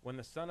 when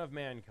the Son of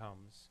Man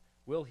comes,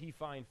 will he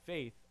find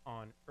faith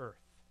on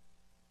earth?"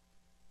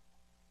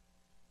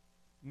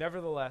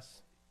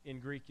 Nevertheless, in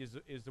Greek,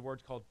 is the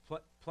word called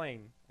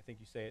plain. I think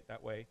you say it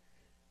that way.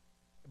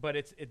 But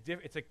it's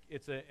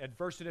an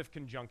adversative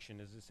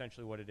conjunction is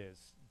essentially what it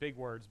is. Big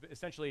words. But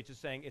essentially, it's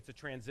just saying it's a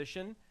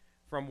transition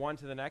from one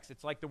to the next.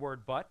 It's like the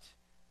word but,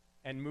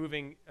 and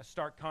moving a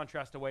stark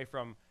contrast away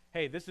from,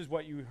 hey, this is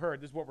what you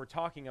heard. This is what we're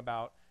talking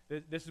about.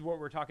 This is what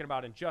we're talking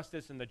about in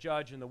justice and the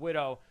judge and the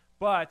widow.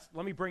 But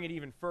let me bring it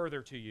even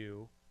further to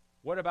you.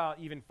 What about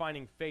even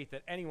finding faith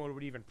that anyone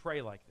would even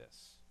pray like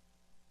this?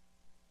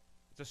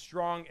 It's a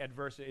strong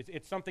adversity.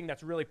 It's something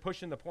that's really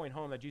pushing the point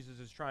home that Jesus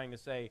is trying to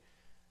say.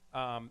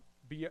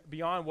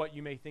 Beyond what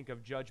you may think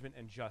of judgment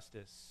and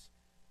justice,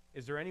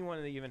 is there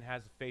anyone that even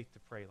has faith to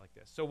pray like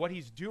this? So what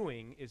he's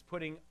doing is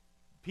putting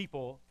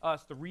people,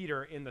 us, the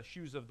reader, in the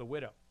shoes of the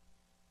widow.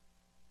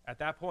 At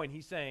that point,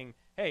 he's saying,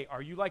 hey,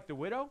 are you like the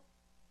widow,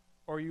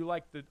 or are you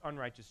like the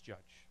unrighteous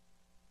judge?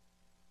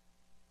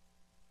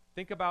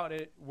 Think about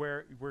it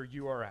where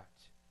you are at.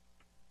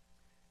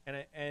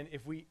 And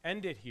if we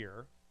end it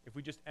here, if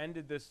we just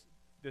ended this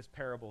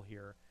parable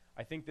here,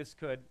 I think this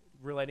could,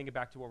 relating it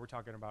back to what we're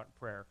talking about in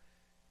prayer,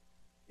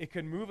 it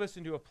could move us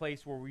into a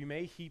place where we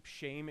may heap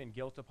shame and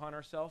guilt upon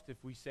ourselves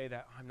if we say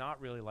that I'm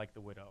not really like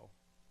the widow.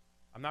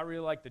 I'm not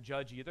really like the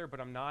judge either, but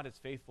I'm not as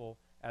faithful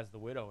as the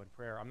widow in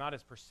prayer. I'm not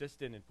as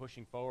persistent in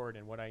pushing forward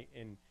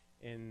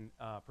in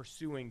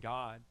pursuing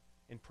God,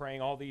 in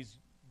praying all these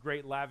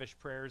great lavish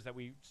prayers that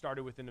we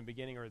started with in the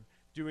beginning, or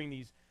doing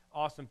these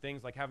awesome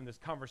things like having this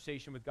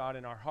conversation with God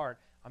in our heart.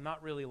 I'm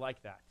not really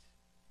like that.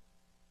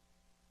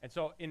 And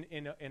so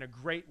in a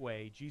great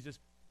way, Jesus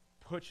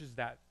pushes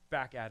that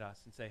back at us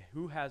and say,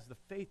 who has the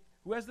faith,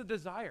 who has the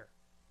desire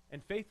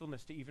and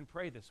faithfulness to even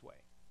pray this way?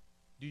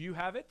 Do you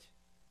have it?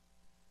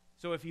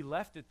 So if he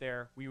left it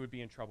there, we would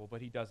be in trouble,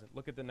 but he doesn't.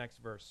 Look at the next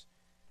verse.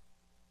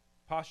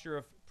 Posture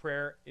of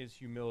prayer is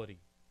humility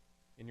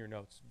in your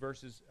notes.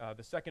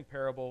 The second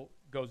parable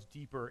goes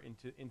deeper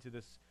into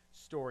this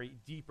story,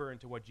 deeper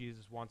into what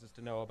Jesus wants us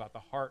to know about the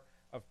heart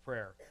of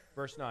prayer.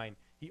 Verse 9,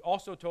 he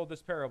also told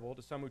this parable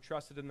to some who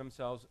trusted in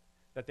themselves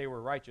that they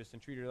were righteous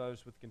and treated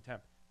others with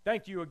contempt.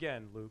 Thank you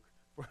again, Luke,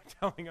 for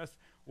telling us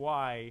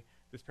why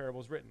this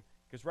parable is written.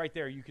 Because right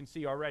there you can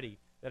see already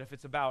that if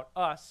it's about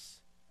us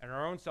and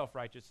our own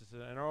self-righteousness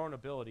and our own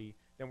ability,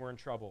 then we're in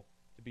trouble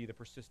to be the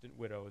persistent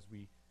widow as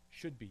we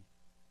should be.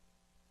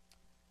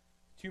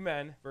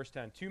 Verse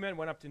 10, two men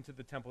went up into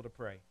the temple to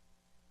pray,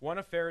 one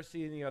a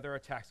Pharisee and the other a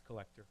tax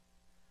collector.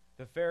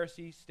 The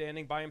Pharisee,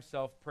 standing by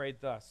himself, prayed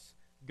thus,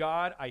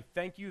 God, I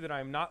thank you that I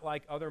am not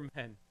like other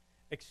men,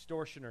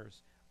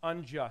 extortioners,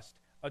 unjust,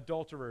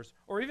 adulterers,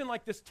 or even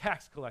like this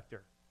tax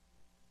collector.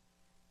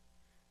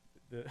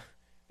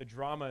 The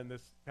drama in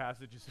this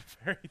passage is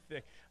very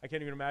thick. I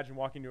can't even imagine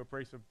walking to a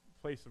place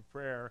of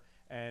prayer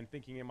and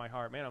thinking in my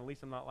heart, man, at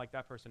least I'm not like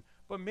that person.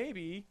 But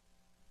maybe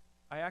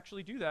I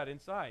actually do that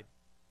inside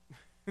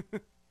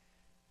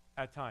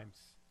at times,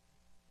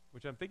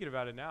 which I'm thinking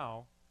about it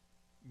now.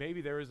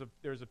 Maybe there's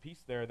a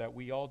piece there that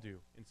we all do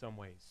in some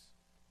ways.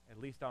 At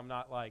least I'm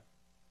not like.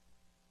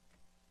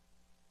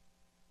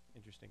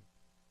 Interesting.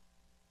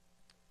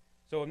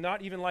 So I'm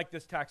not even like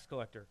this tax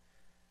collector.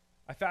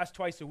 I fast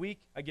twice a week.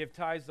 I give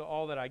tithes to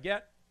all that I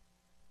get.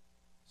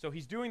 So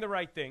he's doing the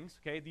right things,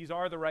 okay? These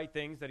are the right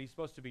things that he's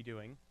supposed to be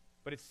doing.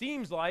 But it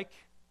seems like,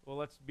 well,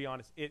 let's be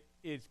honest, it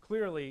is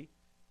clearly,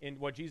 in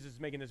what Jesus is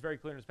making this very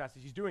clear in this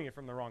passage, he's doing it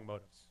from the wrong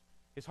motives.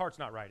 His heart's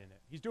not right in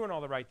it. He's doing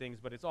all the right things,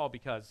 but it's all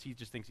because he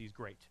just thinks he's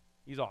great.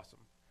 He's awesome.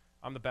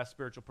 I'm the best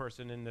spiritual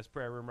person in this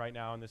prayer room right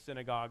now, in the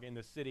synagogue, in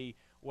the city,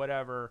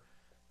 whatever.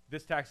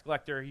 This tax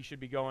collector, he should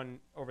be going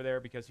over there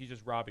because he's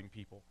just robbing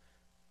people.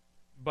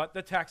 But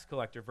the tax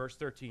collector, verse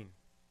 13,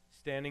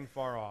 standing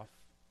far off,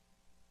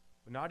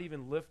 would not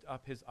even lift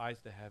up his eyes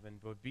to heaven,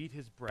 but beat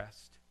his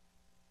breast,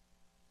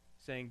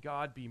 saying,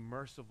 God, be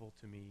merciful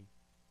to me,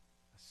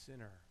 a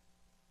sinner.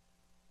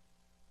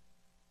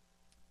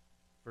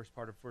 First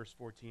part of verse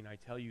 14, I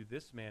tell you,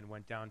 this man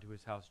went down to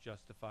his house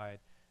justified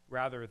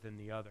rather than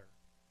the other.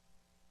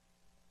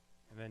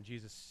 And then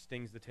Jesus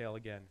stings the tail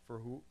again.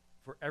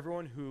 For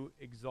everyone who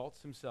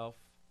exalts himself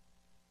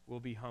will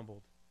be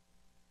humbled,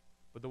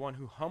 but the one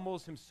who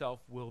humbles himself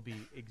will be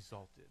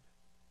exalted.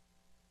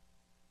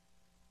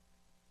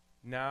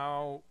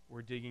 Now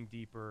we're digging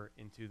deeper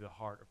into the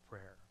heart of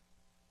prayer.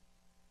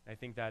 And I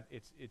think that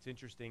it's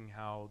interesting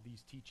how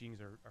these teachings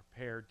are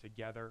paired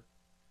together,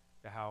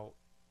 to how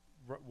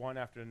one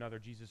after another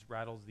Jesus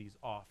rattles these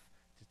off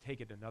to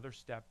take it another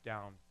step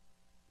down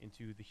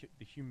into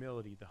the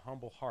humility, the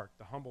humble heart,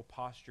 the humble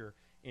posture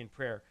in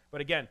prayer.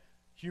 But again,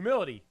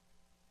 humility,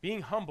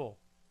 being humble,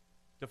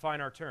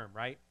 define our term,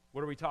 right?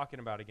 What are we talking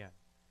about again?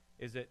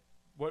 Is it,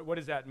 what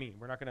does that mean?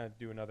 We're not going to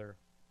do another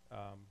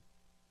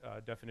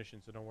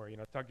definition, so don't worry.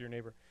 Talk to your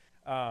neighbor.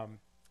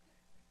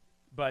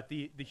 But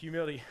the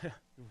humility,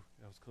 ooh,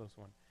 that was a close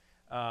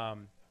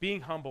one. Being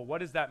humble, what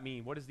does that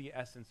mean? What is the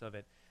essence of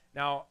it?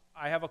 Now,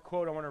 I have a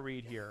quote I want to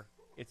read here.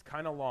 It's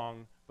kind of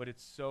long, but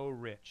it's so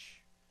rich.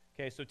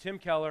 Okay, so Tim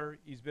Keller,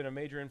 he's been a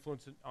major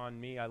influence on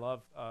me. I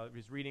love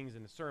his readings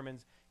and his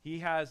sermons. He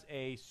has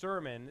a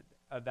sermon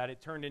that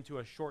it turned into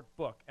a short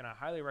book, and I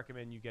highly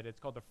recommend you get it. It's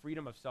called The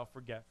Freedom of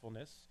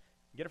Self-Forgetfulness.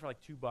 You can get it for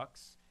like $2.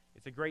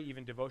 It's a great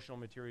even devotional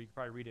material. You can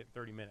probably read it in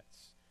 30 minutes.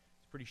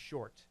 It's pretty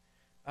short.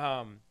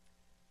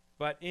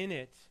 But in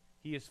it,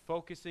 he is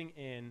focusing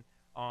in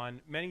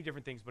on many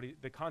different things, but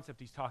the concept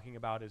he's talking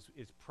about is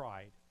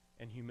pride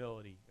and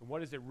humility. And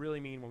what does it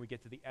really mean when we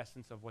get to the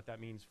essence of what that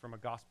means from a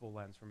gospel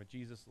lens, from a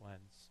Jesus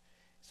lens?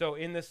 So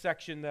in this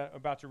section that I'm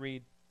about to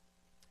read,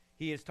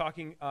 he is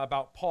talking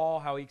about Paul,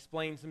 how he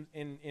explains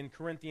in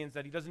Corinthians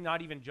that he does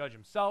not even judge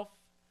himself.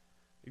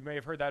 You may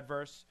have heard that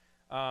verse.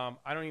 I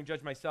don't even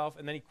judge myself.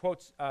 And then he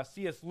quotes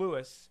C.S.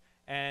 Lewis,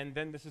 and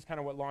then this is kind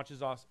of what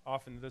launches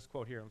off into this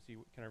quote here. Let's see,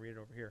 can I read it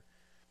over here?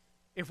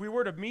 If we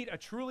were to meet a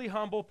truly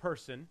humble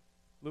person,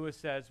 Lewis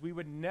says, we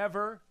would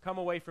never come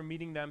away from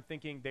meeting them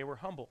thinking they were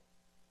humble.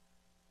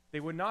 They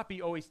would not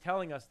be always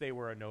telling us they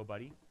were a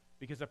nobody,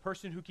 because a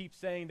person who keeps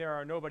saying they are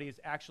a nobody is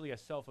actually a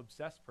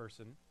self-obsessed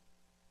person.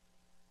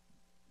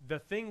 The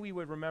thing we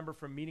would remember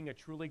from meeting a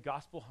truly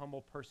gospel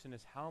humble person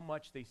is how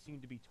much they seem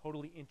to be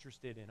totally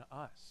interested in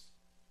us.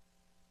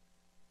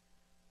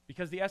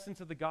 Because the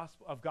essence of the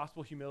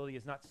gospel humility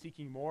is not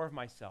seeking more of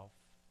myself,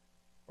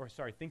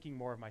 thinking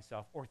more of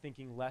myself, or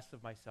thinking less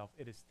of myself.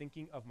 It is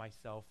thinking of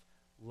myself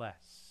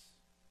less.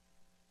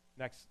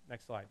 Next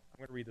slide. I'm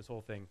going to read this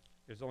whole thing.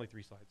 There's only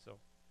 3 slides, so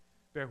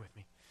bear with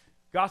me.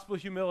 Gospel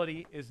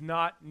humility is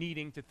not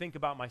needing to think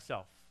about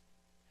myself,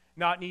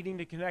 not needing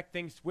to connect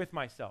things with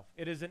myself.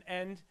 It is an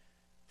end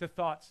to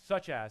thoughts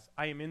such as,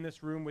 I am in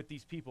this room with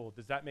these people.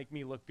 Does that make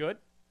me look good?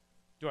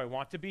 Do I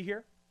want to be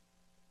here?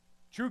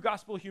 True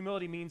gospel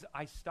humility means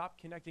I stop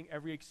connecting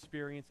every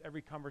experience,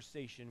 every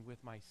conversation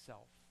with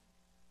myself.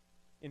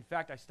 In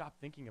fact, I stop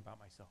thinking about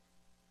myself.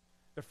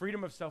 the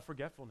freedom of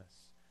self-forgetfulness,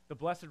 the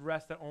blessed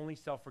rest that only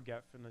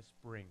self-forgetfulness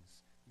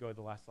brings. Go to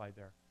the last slide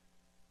there.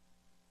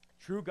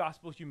 True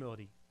gospel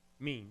humility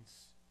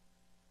means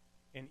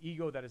an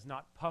ego that is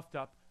not puffed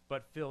up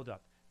but filled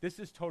up. This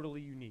is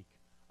totally unique.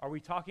 Are we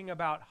talking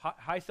about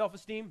high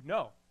self-esteem?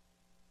 No.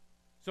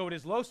 So it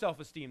is low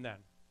self-esteem then,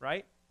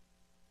 right?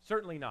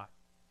 Certainly not.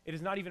 It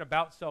is not even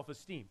about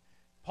self-esteem.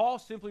 Paul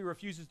simply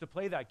refuses to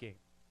play that game.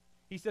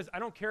 He says, I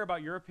don't care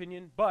about your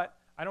opinion, but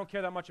I don't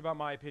care that much about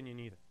my opinion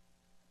either.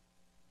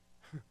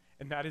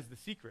 And that is the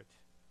secret.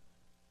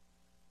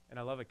 And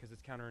I love it because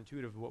it's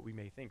counterintuitive to what we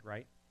may think,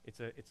 right? It's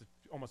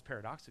almost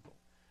paradoxical.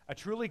 A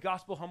truly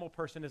gospel humble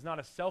person is not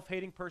a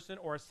self-hating person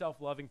or a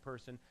self-loving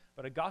person,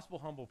 but a gospel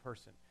humble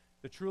person.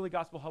 The truly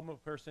gospel humble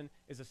person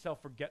is a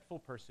self-forgetful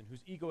person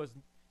whose ego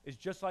is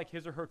just like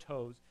his or her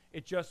toes.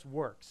 It just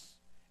works.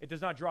 It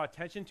does not draw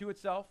attention to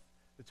itself.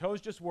 The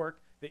toes just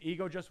work. The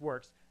ego just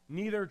works.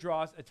 Neither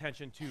draws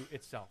attention to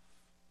itself.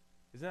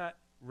 Isn't that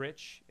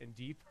rich and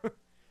deep?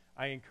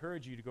 I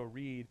encourage you to go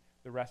read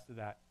the rest of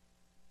that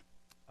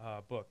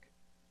book.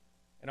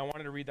 And I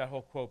wanted to read that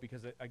whole quote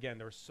because, again,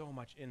 there was so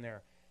much in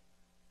there.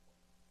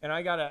 And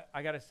I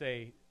gotta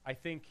say, I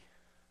think,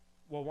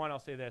 well, one, I'll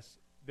say this.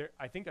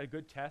 I think a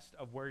good test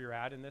of where you're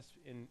at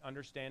in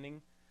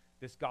understanding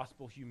this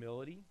gospel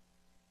humility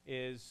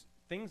is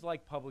things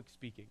like public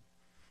speaking.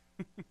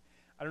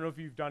 I don't know if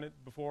you've done it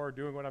before or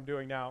doing what I'm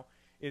doing now.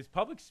 Is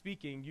public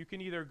speaking, you can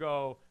either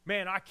go,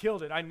 man, I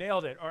killed it, I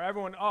nailed it, or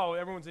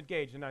everyone's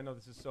engaged. And I know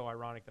this is so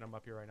ironic that I'm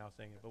up here right now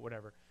saying it, but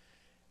whatever.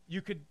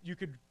 You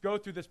could go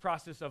through this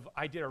process of,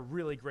 I did a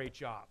really great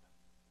job,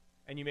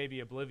 and you may be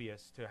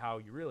oblivious to how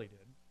you really did.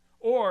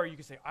 Or you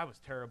could say, I was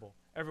terrible,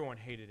 everyone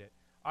hated it,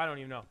 I don't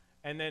even know.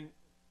 And then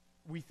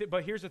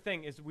but here's the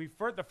thing, is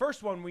the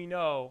first one we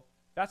know,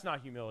 that's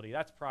not humility,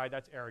 that's pride,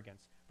 that's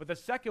arrogance. But the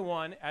second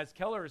one, as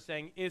Keller is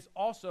saying, is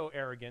also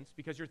arrogance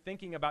because you're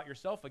thinking about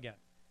yourself again.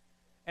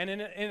 And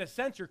in a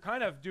sense, you're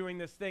kind of doing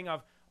this thing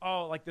of,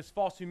 like this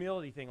false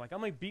humility thing. Like, I'm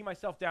going to beat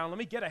myself down. Let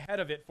me get ahead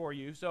of it for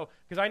you. So,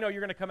 because I know you're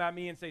going to come at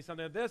me and say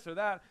something of this or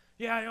that.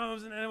 Yeah,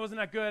 it wasn't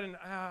that good. And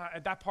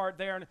at that part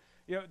there, and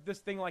this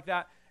thing like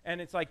that. And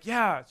it's like,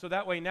 yeah, so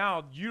that way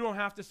now you don't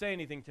have to say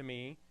anything to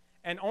me.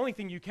 And only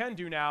thing you can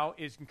do now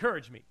is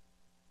encourage me.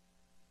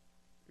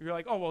 You're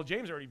like, oh, well,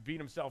 James already beat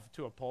himself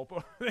to a pulp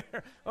over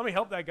there. Let me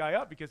help that guy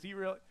up because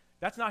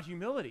that's not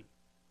humility.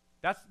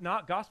 That's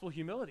not gospel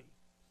humility.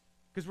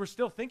 Because we're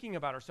still thinking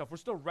about ourselves. We're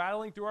still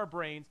rattling through our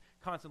brains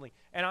constantly.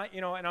 And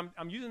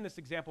I'm using this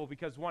example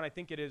because, one, I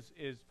think it is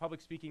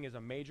public speaking is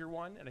a major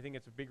one, and I think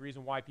it's a big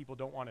reason why people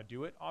don't want to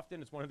do it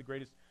often. It's one of the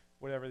greatest,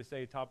 whatever they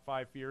say, top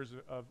 5 fears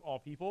of all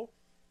people.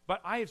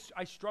 But I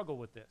struggle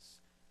with this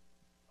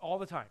all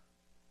the time.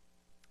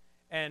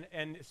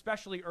 And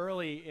especially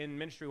early in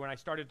ministry when I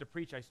started to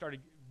preach, I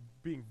started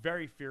being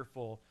very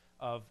fearful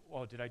of,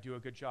 well, did I do a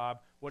good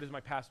job? What does my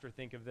pastor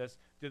think of this?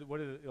 Like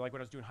when I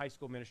was doing high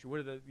school ministry, what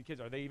are the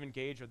kids, are they even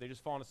engaged? Are they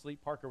just falling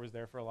asleep? Parker was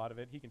there for a lot of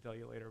it. He can tell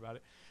you later about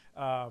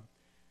it.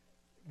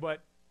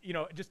 But,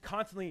 just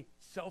constantly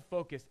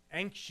self-focused,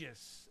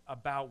 anxious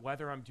about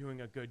whether I'm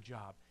doing a good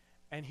job.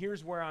 And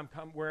here's where I'm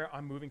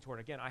moving toward.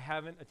 Again, I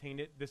haven't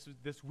attained it.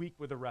 This week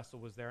with the wrestle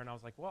was there, and I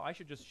was like, well, I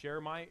should just share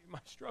my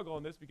struggle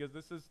in this because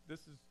this is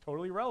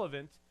totally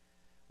relevant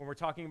when we're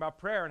talking about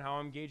prayer and how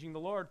I'm engaging the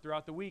Lord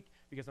throughout the week,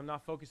 because I'm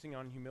not focusing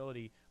on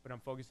humility, but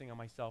I'm focusing on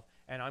myself.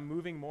 And I'm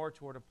moving more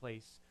toward a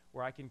place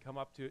where I can come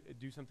up to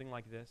do something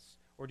like this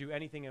or do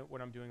anything at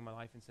what I'm doing in my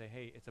life and say,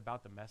 hey, it's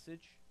about the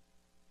message.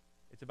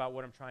 It's about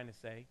what I'm trying to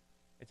say.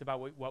 It's about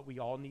what we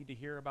all need to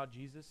hear about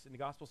Jesus in the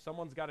gospel.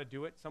 Someone's got to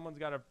do it. Someone's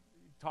got to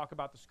talk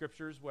about the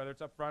scriptures, whether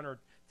it's up front or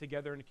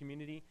together in a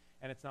community,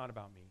 and it's not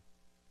about me.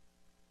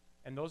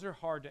 And those are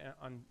hard to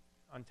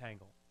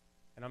untangle.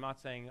 And I'm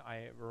not saying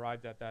I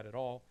arrived at that at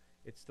all.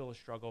 It's still a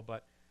struggle,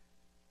 but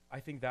I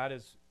think that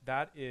is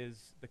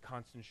the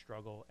constant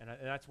struggle, and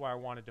that's why I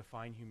want to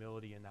define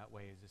humility in that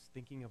way, is just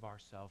thinking of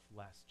ourselves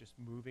less, just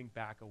moving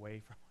back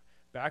away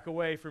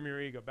from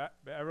your ego.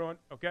 Everyone,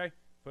 okay?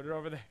 Put it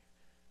over there.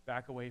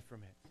 Back away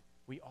from it.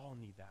 We all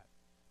need that.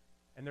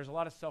 And there's a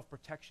lot of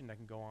self-protection that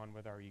can go on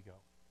with our ego.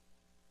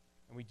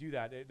 And we do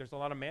that. There's a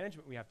lot of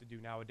management we have to do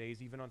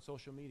nowadays, even on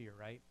social media,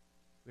 right?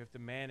 We have to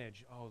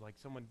manage, like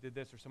someone did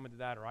this or someone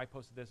did that, or I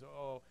posted this,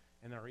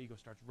 and then our ego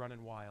starts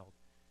running wild.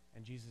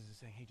 And Jesus is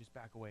saying, hey, just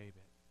back away a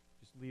bit.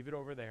 Just leave it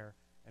over there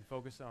and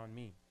focus on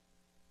me.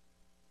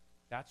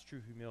 That's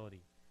true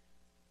humility.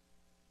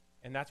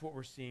 And that's what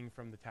we're seeing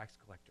from the tax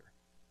collector,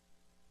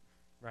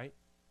 right?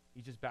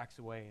 He just backs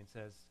away and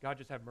says, God,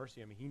 just have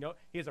mercy on me.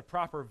 He has a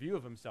proper view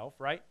of himself,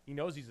 right? He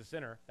knows he's a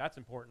sinner. That's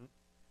important.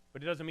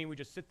 But it doesn't mean we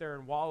just sit there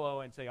and wallow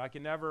and say, I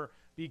can never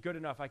be good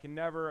enough. I can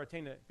never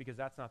attain it, because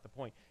that's not the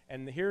point.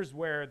 And here's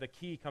where the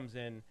key comes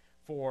in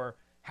for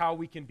how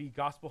we can be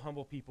gospel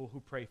humble people who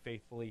pray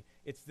faithfully.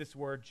 It's this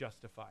word,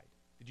 justified.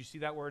 Did you see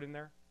that word in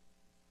there?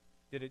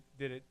 Did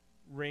it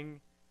ring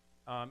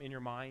in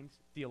your mind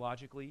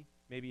theologically?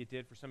 Maybe it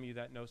did for some of you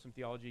that know some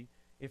theology.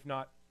 If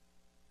not,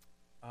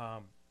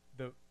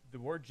 the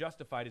word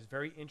justified is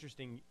very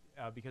interesting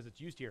because it's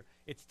used here.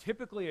 It's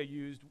typically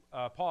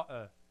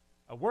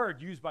a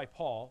word used by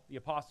Paul, the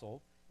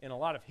apostle, in a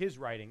lot of his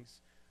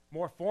writings,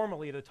 more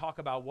formally to talk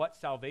about what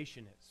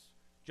salvation is.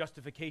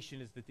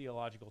 Justification is the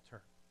theological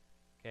term.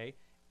 Okay?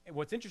 And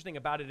what's interesting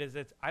about it is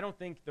I don't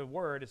think the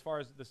word, as far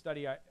as the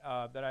study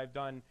that I've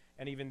done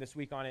and even this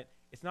week on it,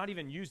 it's not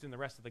even used in the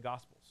rest of the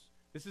Gospels.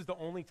 This is the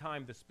only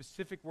time the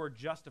specific word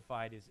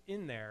justified is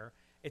in there.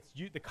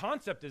 The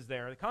concept is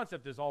there. The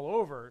concept is all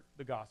over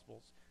the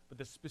Gospels, but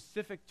the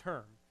specific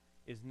term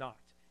is not.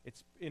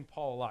 It's in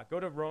Paul a lot. Go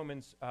to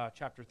Romans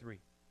chapter 3.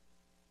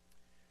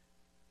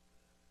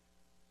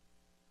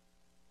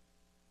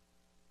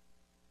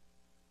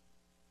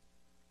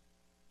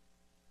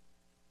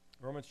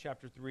 Romans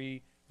chapter 3,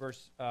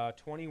 verse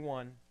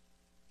 21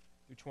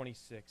 through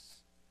 26.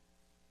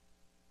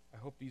 I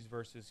hope these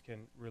verses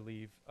can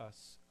relieve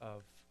us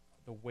of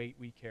the weight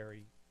we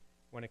carry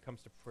when it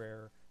comes to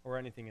prayer or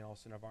anything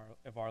else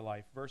of our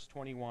life. Verse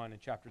 21 in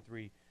chapter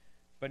 3.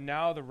 But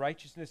now the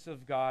righteousness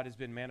of God has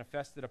been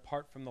manifested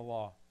apart from the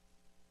law.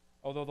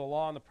 Although the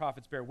law and the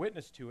prophets bear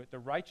witness to it, the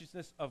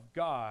righteousness of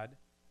God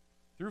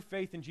through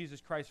faith in Jesus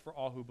Christ for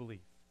all who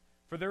believe.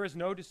 For there is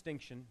no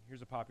distinction,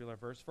 here's a popular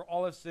verse, for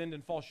all have sinned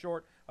and fall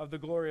short of the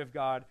glory of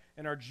God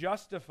and are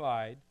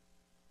justified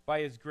by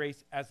his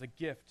grace as a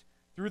gift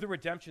through the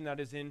redemption that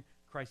is in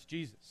Christ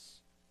Jesus,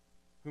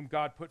 whom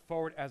God put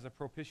forward as a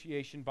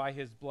propitiation by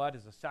his blood,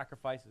 as a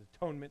sacrifice, as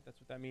atonement,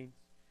 that's what that means,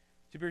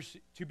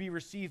 to be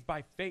received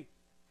by faith.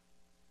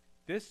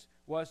 This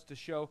was to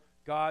show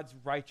God's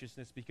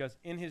righteousness, because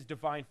in his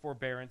divine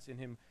forbearance, in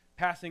him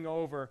passing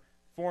over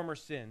former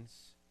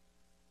sins,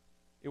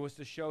 it was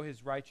to show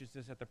his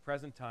righteousness at the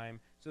present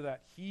time, so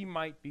that he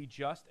might be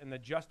just and the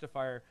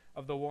justifier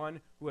of the one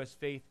who has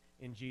faith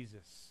in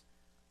Jesus.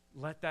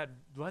 Let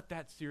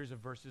that series of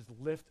verses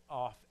lift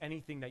off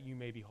anything that you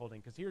may be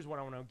holding. Because here's what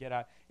I want to get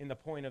at in the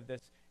point of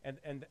this,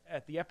 and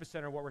at the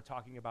epicenter of what we're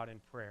talking about in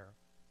prayer,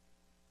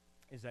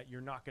 is that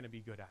you're not going to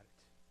be good at it.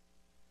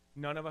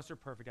 None of us are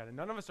perfect at it.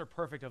 None of us are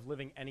perfect of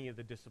living any of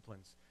the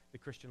disciplines, the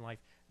Christian life.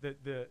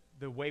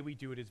 The way we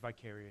do it is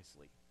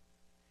vicariously.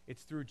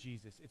 It's through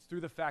Jesus. It's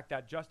through the fact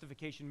that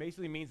justification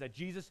basically means that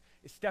Jesus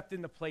has stepped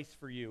in the place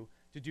for you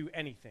to do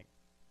anything.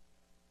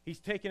 He's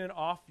taken it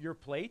off your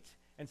plate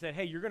and said,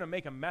 hey, you're going to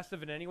make a mess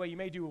of it anyway. You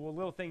may do a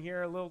little thing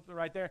here, a little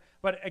right there.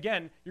 But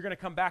again, you're going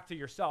to come back to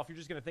yourself. You're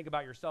just going to think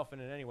about yourself in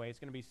it anyway. It's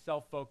going to be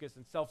self-focused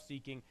and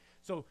self-seeking.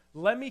 So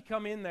let me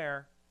come in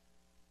there.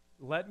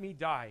 Let me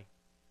die.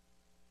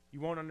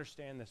 You won't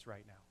understand this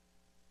right now.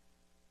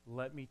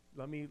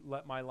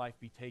 Let my life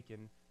be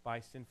taken by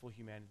sinful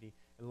humanity.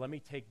 And let me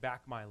take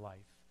back my life.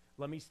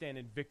 Let me stand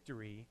in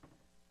victory.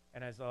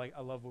 And as I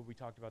love what we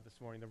talked about this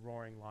morning, the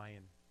roaring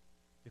lion,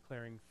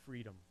 declaring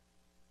freedom.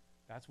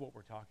 That's what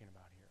we're talking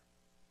about here.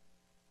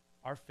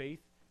 Our faith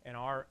and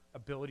our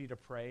ability to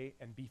pray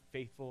and be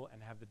faithful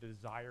and have the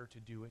desire to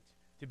do it,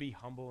 to be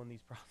humble in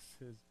these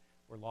processes,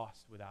 we're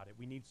lost without it.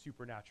 We need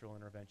supernatural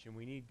intervention.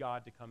 We need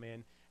God to come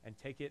in and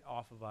take it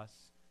off of us,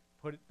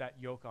 put that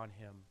yoke on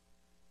him,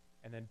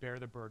 and then bear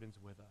the burdens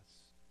with us.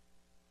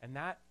 And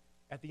that,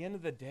 at the end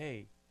of the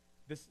day,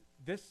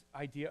 this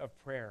idea of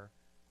prayer,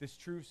 this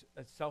true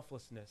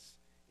selflessness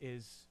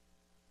is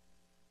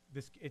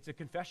this. It's a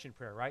confession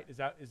prayer, right?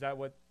 Is that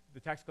what the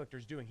tax collector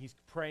is doing? He's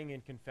praying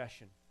in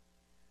confession.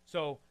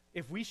 So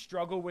if we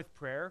struggle with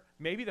prayer,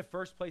 maybe the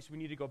first place we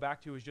need to go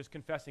back to is just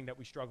confessing that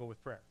we struggle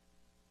with prayer.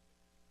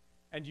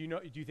 And do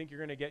you think you're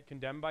going to get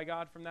condemned by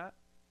God from that?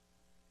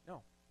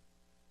 No.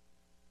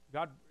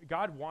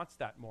 God wants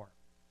that more.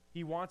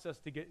 He wants us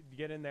to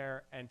get in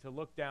there and to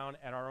look down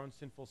at our own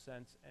sinful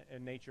sense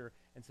and nature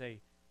and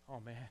say, oh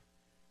man,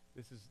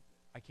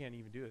 I can't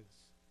even do this.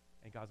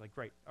 And God's like,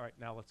 great, all right,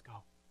 now let's go.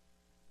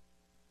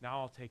 Now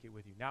I'll take it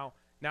with you.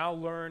 Now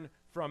learn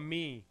from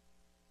me,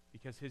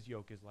 because his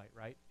yoke is light,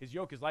 right? His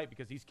yoke is light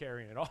because he's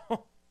carrying it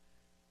all.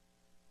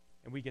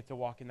 And we get to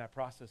walk in that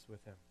process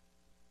with him.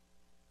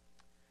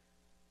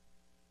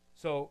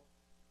 So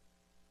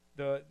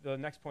the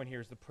next point here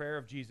is the prayer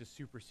of Jesus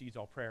supersedes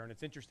all prayer. And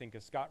it's interesting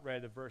because Scott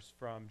read a verse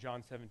from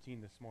John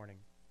 17 this morning.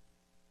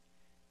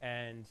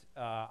 And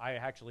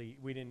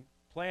we didn't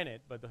plan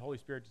it, but the Holy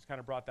Spirit just kind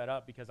of brought that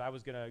up because I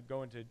was going to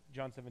go into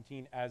John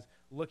 17 as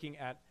looking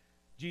at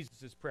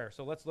Jesus' prayer.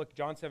 So let's look,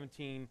 John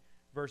 17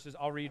 verses.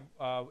 I'll read,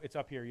 it's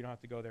up here. You don't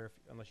have to go there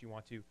unless you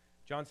want to.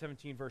 John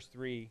 17 verse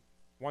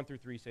 1 through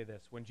 3 say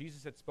this. When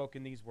Jesus had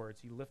spoken these words,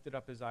 he lifted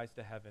up his eyes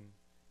to heaven.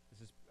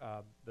 This is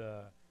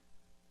the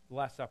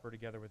Last Supper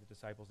together with the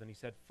disciples. And he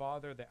said,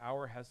 Father, the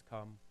hour has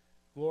come.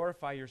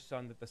 Glorify your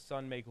Son, that the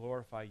Son may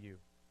glorify you,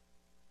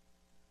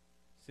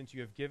 since you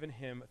have given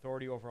him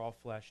authority over all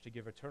flesh to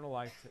give eternal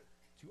life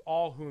to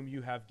all whom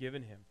you have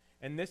given him.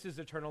 And this is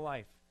eternal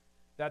life,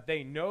 that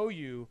they know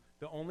you,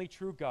 the only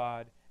true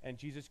God, and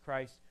Jesus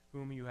Christ,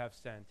 whom you have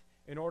sent,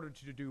 in order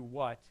to do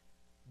what?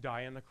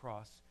 Die on the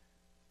cross,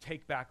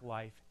 take back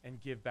life, and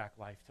give back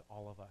life to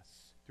all of us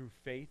through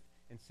faith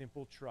and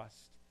simple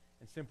trust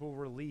and simple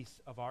release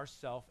of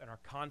ourself and our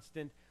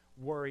constant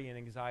worry and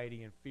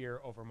anxiety and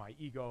fear over my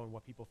ego and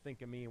what people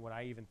think of me and what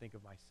I even think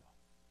of myself.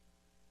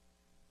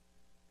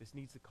 This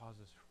needs to cause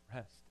us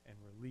rest and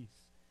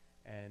release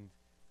and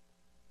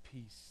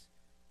peace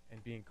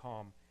and being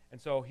calm. And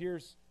so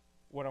here's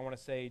what I want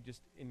to say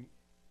just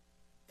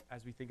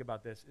as we think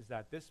about this, is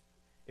that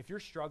if you're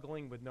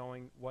struggling with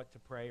knowing what to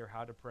pray or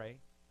how to pray,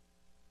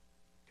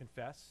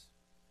 confess.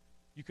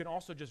 You can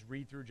also just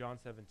read through John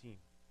 17,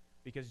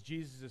 because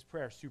Jesus'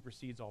 prayer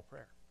supersedes all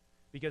prayer.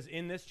 Because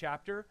in this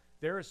chapter,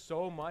 there is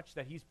so much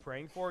that he's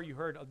praying for. You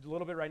heard a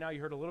little bit right now.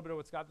 You heard a little bit of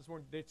what Scott this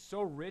morning. It's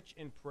so rich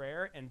in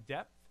prayer and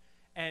depth.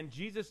 And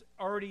Jesus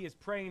already is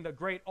praying the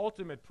great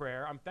ultimate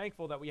prayer. I'm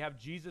thankful that we have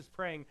Jesus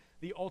praying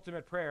the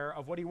ultimate prayer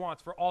of what he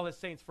wants for all his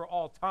saints for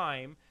all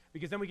time,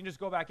 because then we can just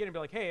go back in and be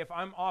like, hey, if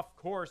I'm off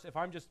course, if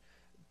I'm just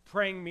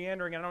praying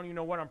meandering, I don't even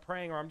know what I'm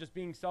praying, or I'm just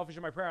being selfish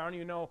in my prayer, I don't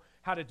even know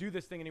how to do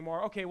this thing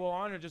anymore. Okay, well, I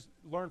want to just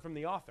learn from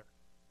the author.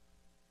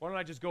 Why don't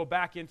I just go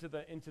back into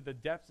the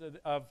depths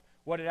of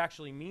what it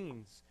actually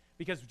means?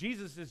 Because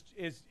Jesus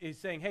is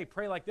saying, hey,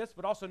 pray like this,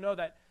 but also know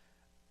that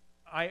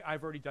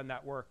I've already done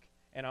that work,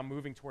 and I'm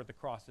moving toward the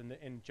cross.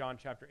 In John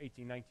chapter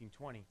 18, 19,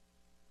 20,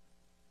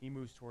 he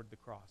moves toward the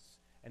cross.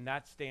 And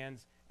that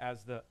stands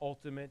as the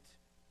ultimate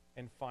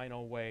and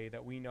final way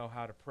that we know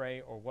how to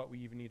pray, or what we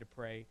even need to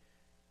pray,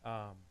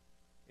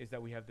 is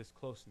that we have this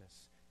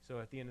closeness. So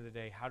at the end of the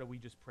day, how do we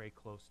just pray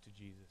close to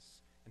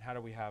Jesus? And how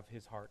do we have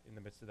his heart in the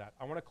midst of that?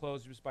 I want to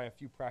close just by a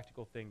few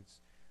practical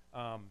things.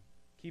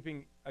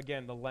 Keeping,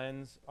 again, the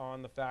lens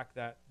on the fact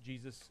that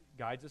Jesus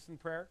guides us in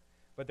prayer.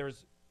 But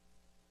there's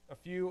a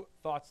few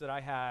thoughts that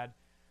I had.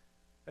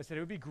 I said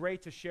it would be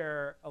great to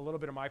share a little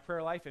bit of my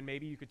prayer life, and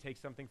maybe you could take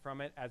something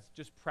from it as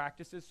just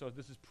practices. So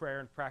this is prayer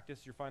and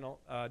practice, your final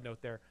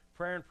note there.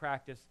 Prayer and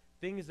practice,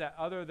 things that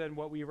other than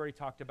what we've already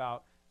talked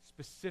about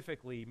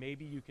specifically,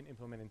 maybe you can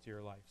implement into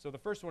your life. So the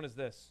first one is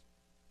this.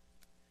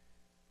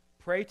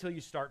 Pray till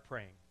you start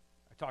praying.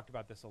 I talked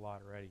about this a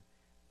lot already.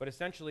 But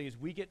essentially, as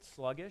we get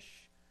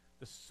sluggish,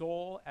 the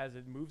soul, as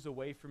it moves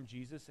away from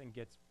Jesus and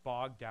gets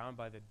bogged down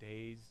by the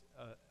days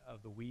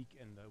of the week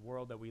and the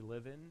world that we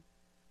live in,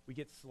 we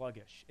get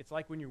sluggish. It's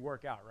like when you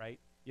work out, right?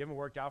 You haven't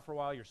worked out for a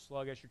while, you're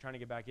sluggish, you're trying to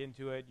get back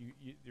into it,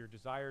 your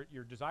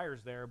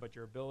desire's there, but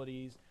your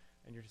abilities,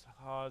 and you're just like,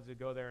 oh, to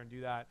go there and do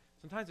that.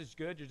 Sometimes it's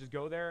good, you just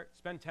go there,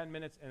 spend 10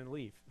 minutes, and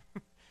leave.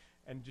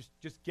 And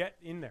just get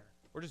in there.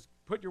 Or just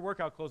put your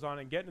workout clothes on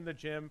and get in the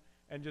gym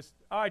and just,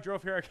 I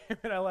drove here, I came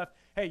and I left.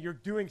 Hey, you're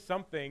doing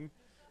something.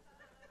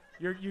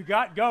 You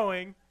got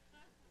going.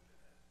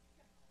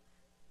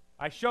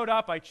 I showed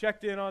up, I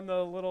checked in on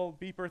the little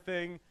beeper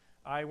thing.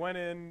 I went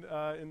in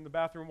the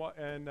bathroom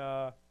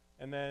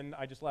and then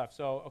I just left.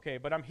 So, okay,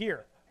 but I'm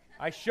here.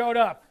 I showed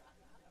up.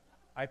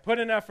 I put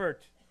in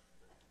effort.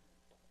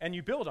 And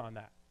you build on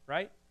that,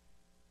 right?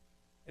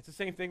 It's the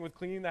same thing with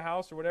cleaning the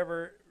house or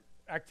whatever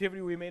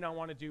activity we may not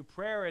want to do.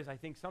 Prayer is, I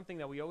think, something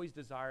that we always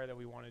desire that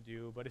we want to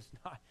do, but it's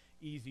not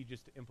easy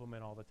just to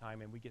implement all the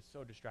time, and we get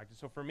so distracted.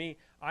 So for me,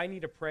 I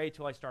need to pray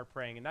till I start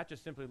praying, and that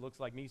just simply looks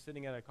like me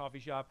sitting at a coffee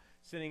shop,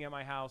 sitting at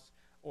my house,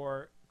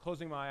 or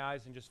closing my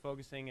eyes and just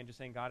focusing and just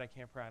saying, God, I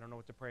can't pray. I don't know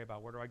what to pray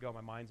about. Where do I go?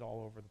 My mind's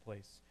all over the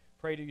place.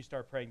 Pray till you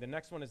start praying. The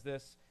next one is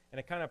this, and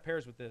it kind of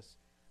pairs with this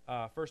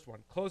first one.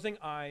 Closing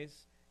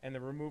eyes and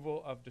the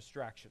removal of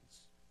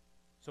distractions.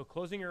 So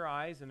closing your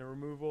eyes and the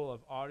removal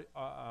of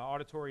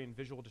auditory and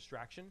visual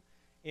distraction.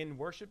 In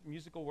worship,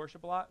 musical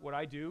worship a lot, what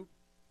I do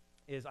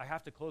is I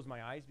have to close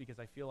my eyes because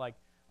I feel like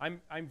I'm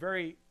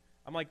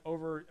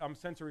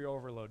sensory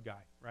overload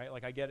guy, right?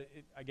 Like I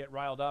get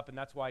riled up, and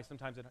that's why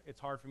sometimes it's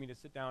hard for me to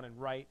sit down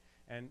and write,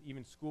 and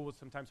even school was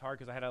sometimes hard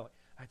because I had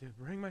to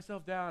bring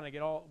myself down. I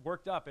get all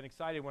worked up and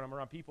excited when I'm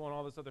around people and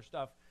all this other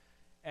stuff,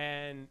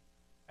 and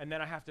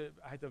then I had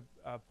to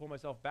pull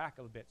myself back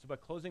a little bit. So by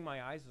closing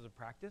my eyes is a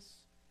practice,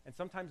 and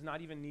sometimes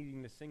not even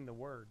needing to sing the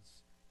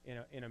words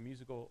in a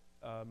musical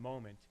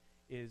moment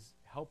is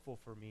helpful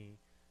for me,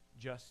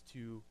 just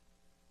to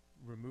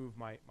remove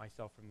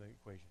myself from the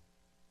equation.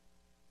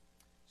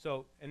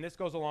 So, and this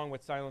goes along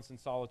with silence and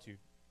solitude,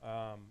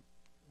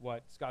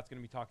 what Scott's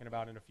going to be talking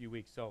about in a few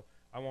weeks. So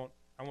I won't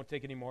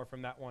take any more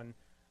from that one.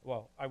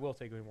 Well, I will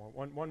take any more.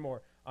 One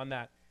more on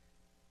that.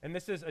 And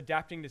this is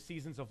adapting to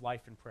seasons of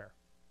life in prayer.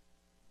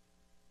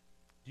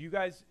 Do you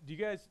guys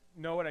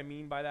know what I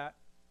mean by that?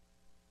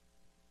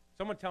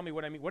 Someone tell me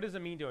what I mean. What does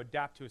it mean to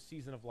adapt to a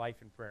season of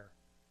life in prayer?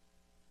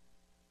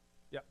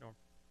 Yeah, no.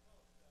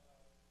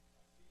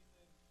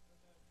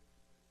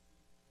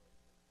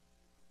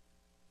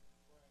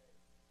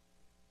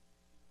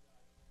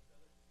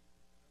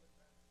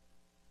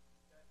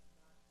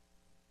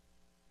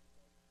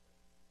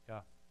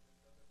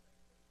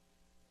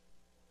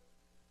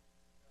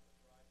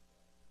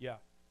 Yeah.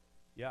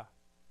 Yeah.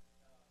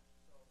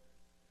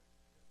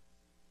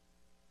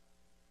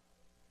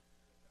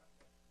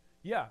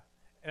 Yeah.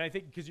 And I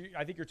think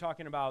I think you're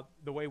talking about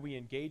the way we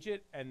engage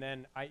it, and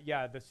then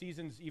the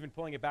seasons, even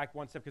pulling it back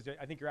one step, because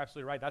I think you're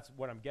absolutely right. That's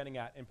what I'm getting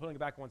at. And pulling it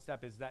back one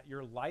step is that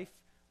your life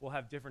will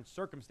have different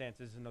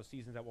circumstances in those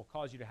seasons that will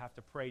cause you to have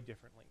to pray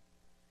differently.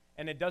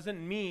 And it doesn't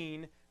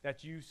mean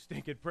that you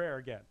stink at prayer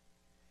again.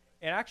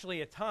 And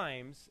actually, at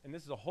times, and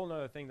this is a whole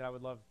other thing that I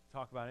would love to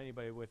talk about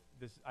anybody with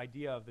this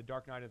idea of the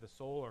dark night of the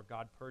soul or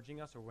God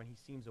purging us or when he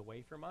seems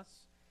away from us,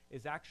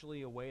 is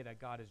actually a way that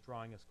God is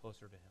drawing us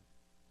closer to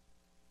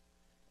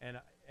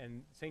him.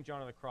 And St. John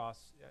of the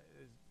Cross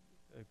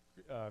is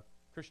a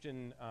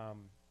Christian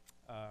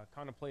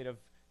contemplative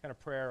kind of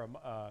prayer,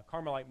 a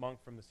Carmelite monk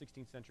from the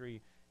 16th century,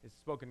 has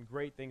spoken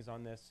great things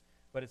on this,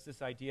 but it's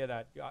this idea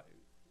that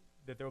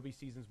that there will be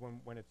seasons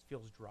when it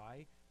feels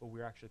dry, but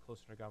we're actually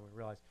closer to God when we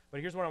realize.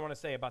 But here's what I want to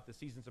say about the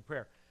seasons of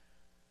prayer.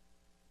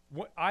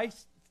 When I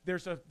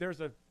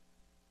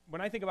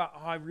think about,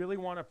 I really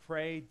want to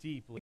pray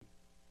deeply,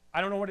 I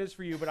don't know what it is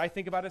for you, but I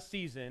think about a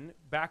season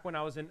back when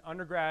I was in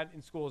undergrad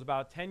in school, it was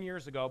about 10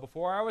 years ago,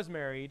 before I was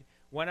married,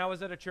 when I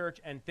was at a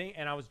church and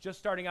I was just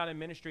starting out in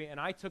ministry, and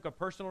I took a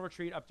personal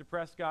retreat up to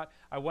Prescott.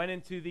 I went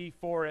into the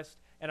forest,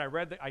 and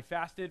I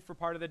fasted for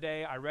part of the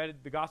day. I read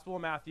the Gospel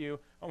of Matthew,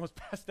 almost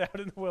passed out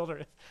in the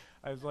wilderness.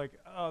 I was like,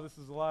 oh, this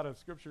is a lot of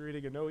scripture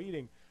reading and no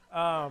eating.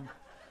 But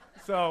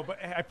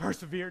I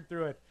persevered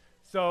through it.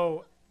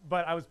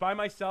 But I was by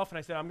myself, and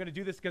I said, I'm going to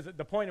do this because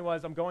the point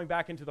was I'm going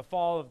back into the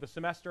fall of the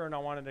semester, and I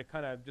wanted to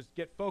kind of just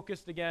get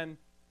focused again.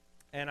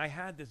 And I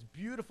had this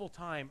beautiful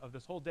time of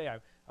this whole day.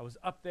 I was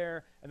up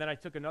there, and then I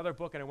took another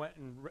book, and I went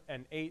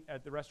and ate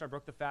at the restaurant.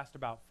 Broke the fast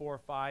about 4 or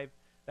 5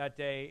 that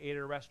day, ate at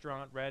a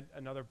restaurant, read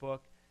another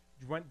book,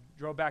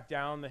 drove back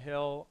down the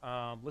hill,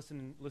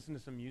 listened to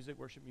some music,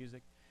 worship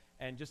music,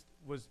 and I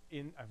was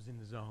in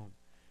the zone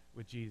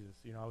with Jesus.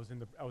 You know,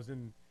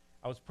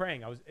 I was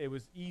praying. It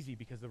was easy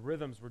because the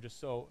rhythms were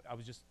I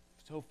was just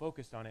so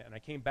focused on it. And I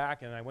came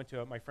back, and I went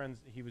to my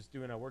friend's, he was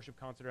doing a worship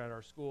concert at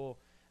our school,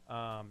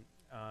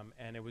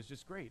 and it was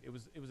just great. It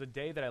was a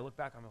day that I look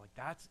back on, I'm like,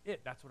 that's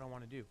it. That's what I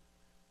want to do.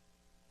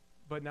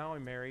 But now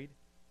I'm married.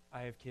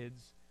 I have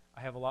kids. I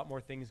have a lot more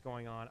things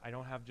going on. I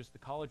don't have just the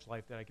college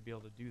life that I could be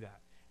able to do that.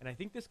 And I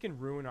think this can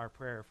ruin our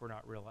prayer if we're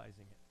not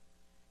realizing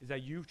it, is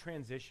that you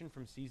transition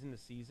from season to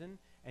season,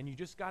 and you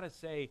just got to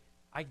say,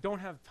 I don't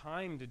have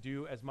time to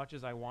do as much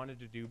as I wanted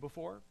to do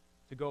before,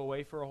 to go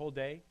away for a whole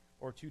day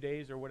or 2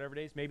 days or whatever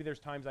days. Maybe there's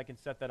times I can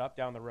set that up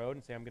down the road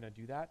and say I'm going to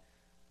do that.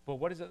 But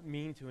what does it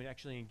mean to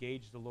actually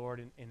engage the Lord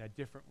in a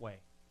different way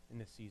in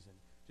this season?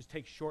 Just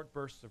take short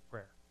bursts of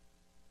prayer,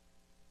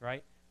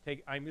 right?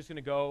 I'm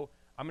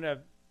going to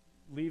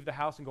leave the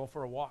house and go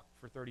for a walk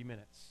for 30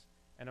 minutes.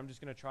 And I'm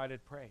just going to try to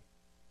pray.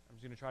 I'm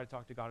just going to try to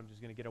talk to God. I'm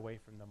just going to get away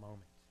from the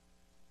moment.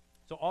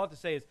 So all I have to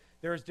say is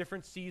there's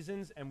different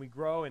seasons, and we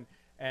grow,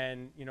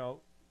 and you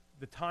know,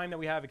 the time that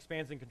we have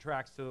expands and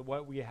contracts to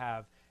what we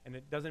have. And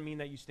it doesn't mean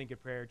that you stink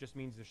at prayer. It just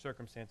means the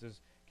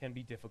circumstances can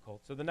be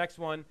difficult. So the next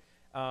one,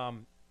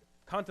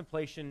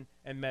 contemplation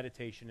and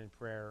meditation in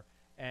prayer.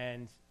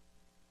 And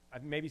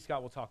maybe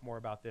Scott will talk more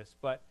about this,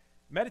 but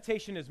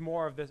meditation is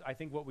more of this, I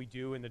think, what we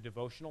do in the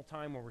devotional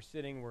time where we're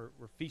sitting, we're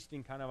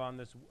feasting kind of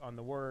on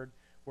the word,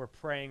 we're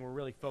praying, we're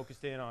really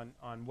focused in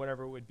on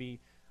whatever it would be.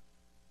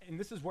 And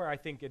this is where I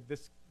think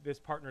this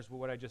partners with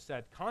what I just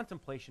said.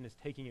 Contemplation is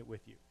taking it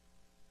with you.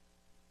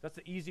 That's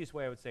the easiest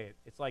way I would say it.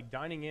 It's like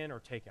dining in or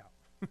takeout.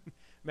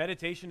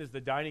 Meditation is the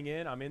dining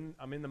in. I'm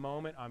in the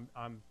moment.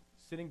 I'm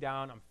sitting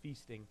down. I'm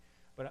feasting.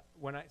 But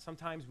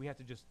sometimes we have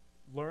to just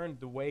learn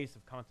the ways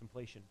of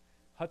contemplation.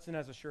 Hudson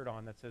has a shirt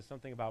on that says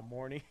something about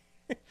morning.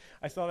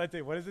 I saw that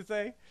today. What does it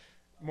say?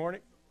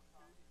 Morning.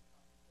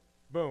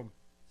 Boom.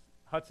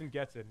 Hudson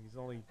gets it. He's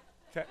only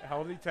how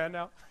old is he? 10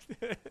 now.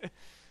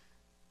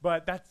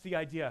 But that's the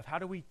idea of how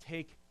do we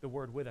take the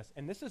word with us.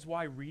 And this is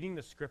why reading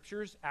the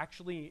scriptures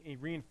actually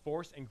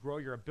reinforce and grow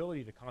your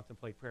ability to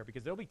contemplate prayer.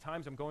 Because there'll be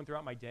times I'm going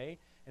throughout my day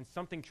and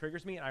something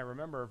triggers me and I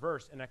remember a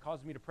verse and that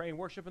causes me to pray and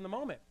worship in the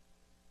moment.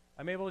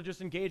 I'm able to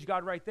just engage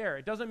God right there.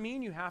 It doesn't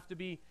mean you have to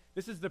be,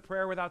 this is the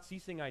prayer without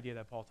ceasing idea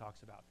that Paul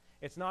talks about.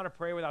 It's not a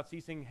prayer without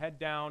ceasing, head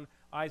down,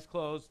 eyes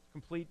closed,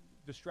 complete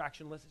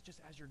distractionless. It's just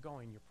as you're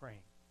going, you're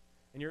praying.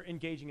 And you're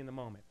engaging in the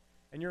moment.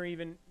 And you're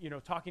even,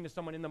 talking to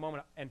someone in the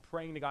moment and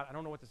praying to God. I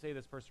don't know what to say to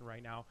this person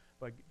right now,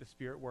 but the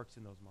Spirit works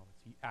in those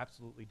moments. He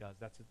absolutely does.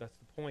 That's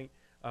the point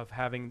of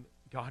having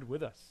God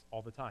with us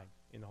all the time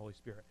in the Holy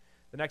Spirit.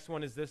 The next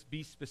one is this: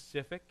 be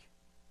specific.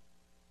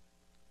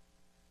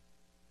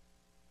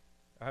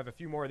 I have a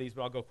few more of these,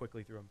 but I'll go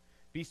quickly through them.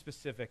 Be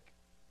specific.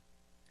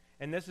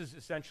 And this is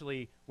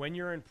essentially when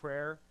you're in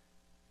prayer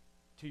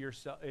to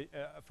yourself,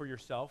 for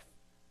yourself,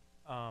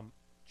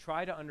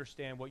 try to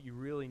understand what you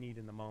really need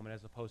in the moment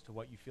as opposed to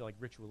what you feel like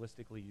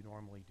ritualistically you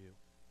normally do.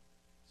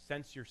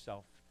 Sense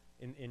yourself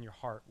in your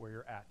heart where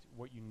you're at,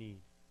 what you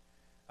need.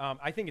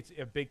 I think it's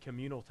a big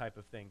communal type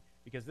of thing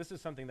because this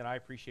is something that I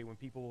appreciate when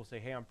people will say,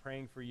 hey, I'm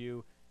praying for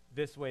you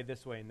this way,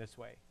 and this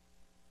way,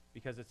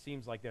 because it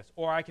seems like this.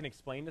 Or I can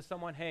explain to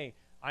someone, hey,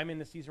 I'm in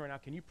this season right now.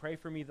 Can you pray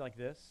for me like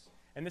this?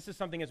 And this is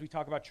something as we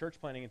talk about church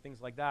planning and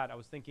things like that, I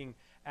was thinking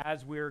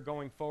as we're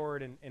going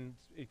forward and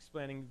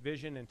explaining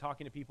vision and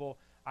talking to people,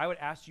 I would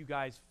ask you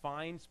guys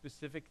find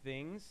specific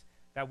things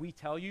that we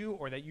tell you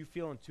or that you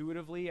feel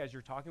intuitively as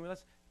you're talking with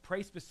us.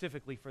 Pray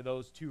specifically for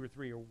those 2 or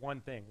 3 or one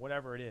thing,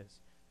 whatever it is.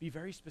 Be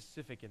very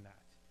specific in that.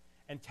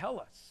 and tell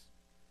us.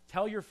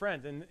 Tell your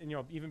friends, and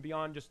even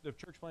beyond just the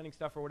church planning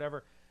stuff or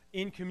whatever,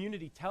 in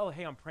community, tell,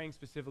 hey, I'm praying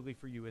specifically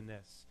for you in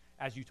this,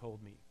 as you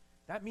told me.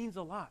 That means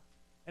a lot.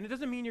 And it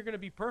doesn't mean you're going to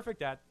be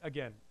perfect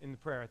in the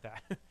prayer at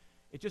that.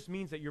 It just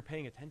means that you're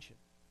paying attention.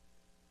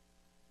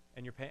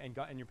 And you're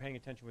paying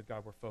attention with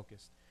God. We're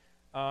focused.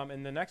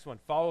 And the next one,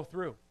 follow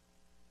through.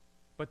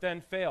 But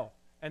then fail,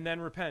 and then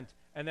repent,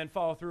 and then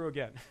follow through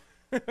again.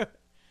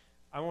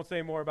 I won't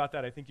say more about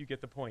that. I think you get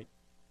the point.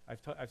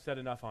 I've said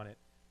enough on it.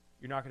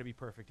 You're not going to be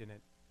perfect in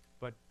it.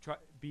 But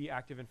be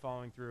active in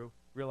following through.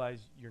 Realize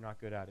you're not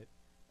good at it.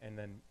 And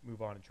then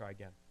move on and try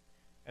again.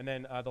 And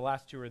then the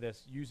last two are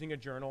this. Using a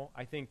journal.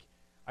 I think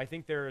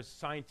there is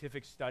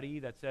scientific study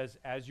that says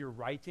as you're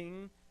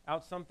writing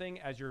out something,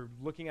 as you're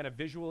looking at it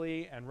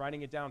visually and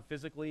writing it down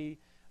physically,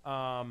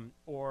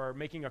 or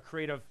making a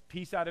creative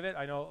piece out of it.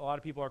 I know a lot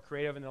of people are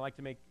creative and they like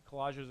to make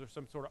collages or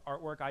some sort of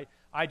artwork.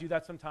 I do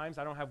that sometimes.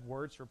 I don't have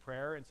words for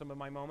prayer in some of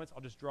my moments.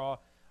 I'll just draw.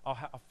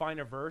 I'll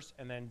find a verse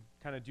and then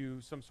kind of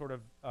do some sort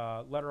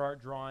of letter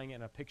art drawing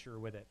and a picture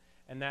with it.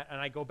 And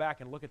I go back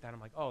and look at that. And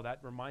I'm like, oh, that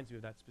reminds me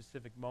of that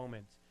specific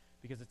moment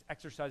because it's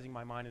exercising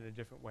my mind in a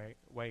different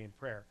way in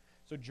prayer.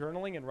 So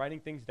journaling and writing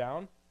things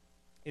down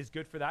is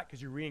good for that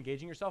because you're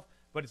re-engaging yourself.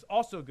 But it's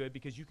also good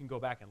because you can go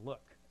back and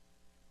look.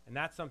 And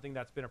that's something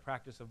that's been a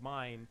practice of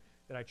mine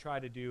that I try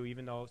to do,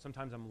 even though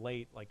sometimes I'm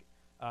late. Like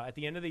at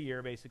the end of the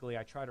year, basically,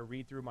 I try to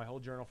read through my whole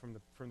journal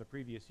from the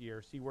previous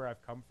year, see where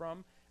I've come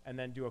from, and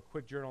then do a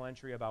quick journal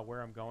entry about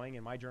where I'm going.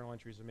 And my journal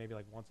entries are maybe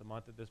like once a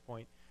month at this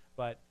point,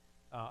 but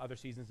other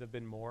seasons have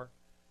been more.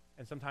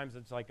 And sometimes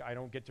it's like I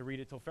don't get to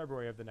read it till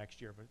February of the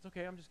next year, but it's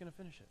okay, I'm just going to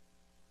finish it.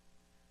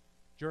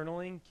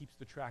 Journaling keeps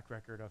the track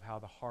record of how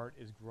the heart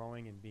is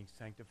growing and being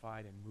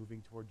sanctified and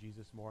moving toward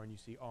Jesus more, and you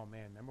see, oh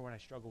man, remember when I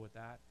struggled with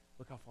that?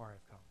 Look how far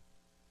I've come.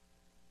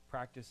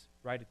 Practice,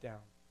 write it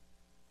down.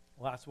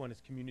 Last one is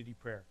community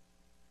prayer.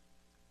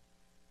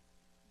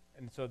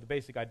 And so the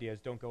basic idea is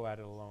don't go at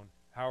it alone.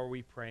 How are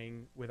we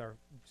praying with our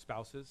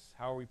spouses?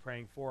 How are we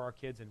praying for our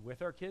kids and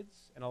with our kids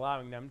and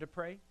allowing them to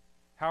pray?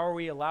 How are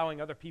we allowing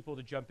other people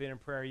to jump in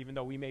prayer even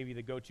though we may be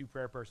the go-to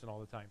prayer person all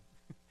the time?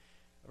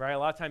 Right? A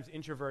lot of times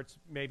introverts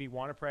maybe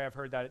want to pray. I've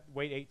heard that.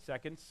 Wait 8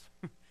 seconds.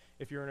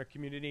 If you're in a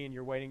community and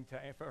you're waiting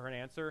for an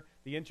answer,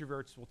 the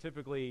introverts will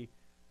typically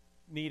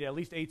need at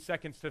least 8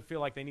 seconds to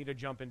feel like they need to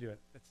jump into it.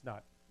 It's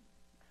not.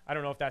 I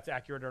don't know if that's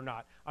accurate or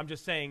not. I'm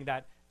just saying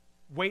that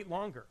wait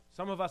longer.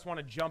 Some of us want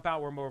to jump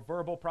out. We're more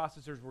verbal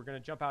processors. We're going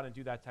to jump out and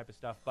do that type of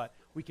stuff. But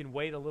we can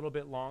wait a little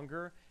bit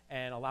longer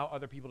and allow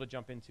other people to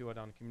jump into it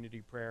on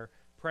community prayer.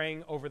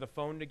 Praying over the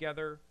phone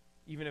together,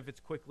 even if it's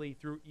quickly,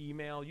 through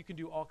email. You can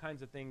do all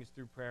kinds of things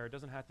through prayer. It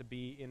doesn't have to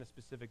be in a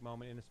specific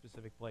moment, in a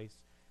specific place.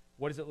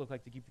 What does it look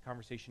like to keep the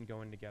conversation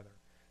going together?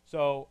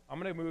 So I'm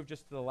going to move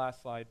just to the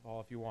last slide,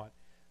 Paul, if you want.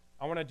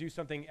 I want to do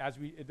something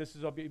this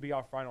will be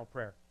our final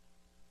prayer.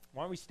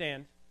 Why don't we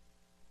stand?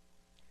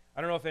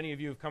 I don't know if any of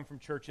you have come from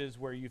churches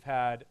where you've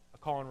had a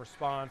call and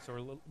response or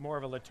more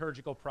of a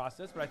liturgical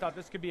process, but I thought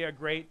this could be a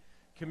great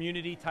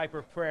community type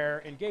of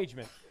prayer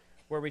engagement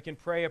where we can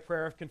pray a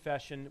prayer of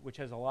confession, which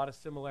has a lot of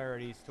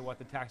similarities to what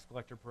the tax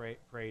collector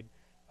prayed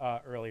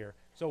earlier.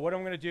 So what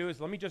I'm going to do is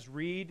let me just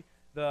read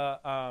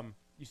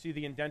you see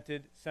the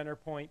indented center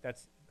point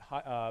that's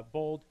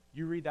bold.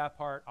 You read that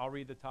part, I'll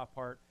read the top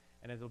part,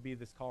 and it'll be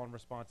this call and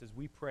response as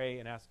we pray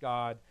and ask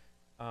God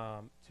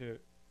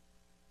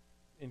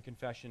in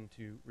confession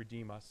to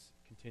redeem us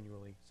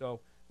continually. So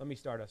let me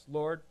start us.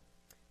 Lord,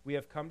 we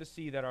have come to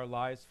see that our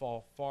lives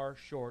fall far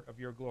short of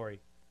your glory.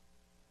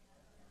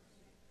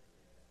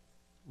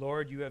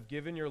 Lord, you have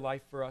given your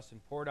life for us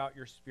and poured out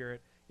your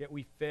Spirit, yet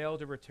we fail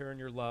to return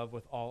your love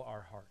with all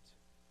our heart.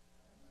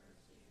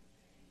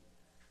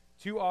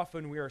 Too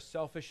often we are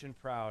selfish and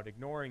proud,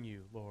 ignoring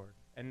you, Lord,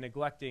 and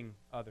neglecting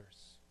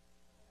others.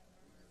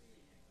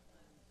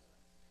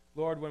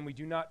 Lord, when we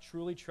do not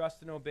truly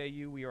trust and obey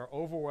you, we are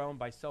overwhelmed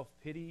by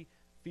self-pity,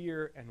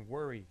 fear, and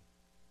worry.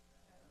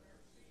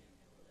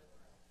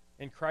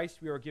 In Christ,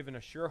 we are given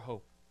a sure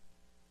hope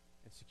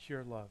and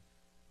secure love.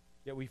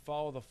 Yet we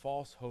follow the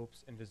false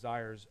hopes and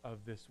desires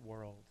of this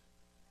world.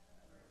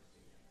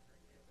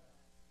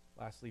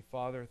 Lastly,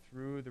 Father,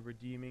 through the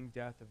redeeming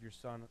death of your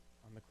Son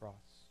on the cross,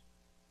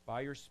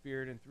 by your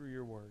Spirit and through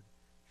your word,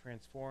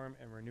 transform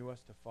and renew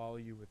us to follow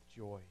you with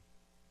joy.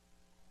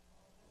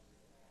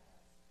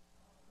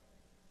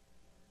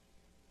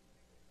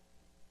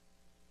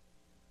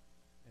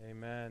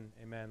 Amen.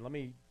 Amen. Let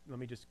me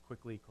just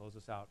quickly close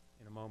this out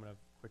in a moment of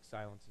quick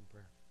silence and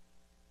prayer.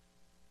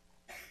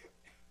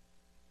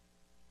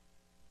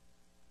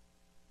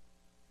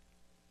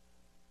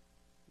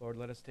 Lord,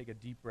 let us take a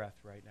deep breath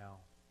right now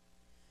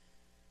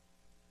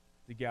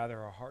to gather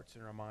our hearts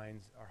and our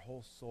minds, our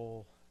whole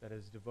soul that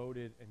is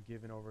devoted and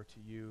given over to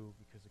you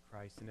because of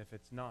Christ. And if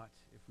it's not,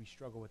 if we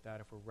struggle with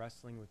that, if we're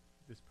wrestling with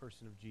this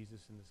person of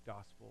Jesus and this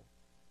gospel,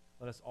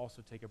 let us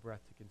also take a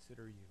breath to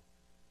consider you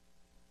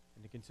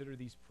and to consider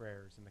these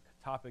prayers and the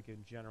topic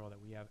in general that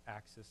we have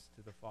access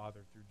to the Father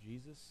through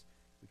Jesus.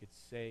 We could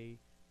say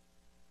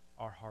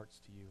our hearts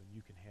to you and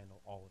you can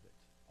handle all of it,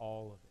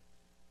 all of it.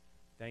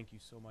 thank you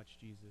so much,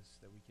 Jesus,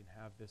 that we can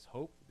have this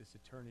hope, this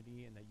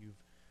eternity, and that you've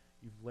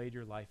laid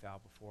your life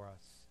out before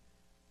us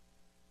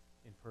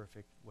in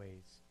perfect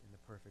ways, in the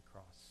perfect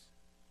cross.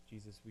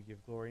 Jesus, we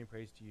give glory and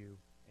praise to you.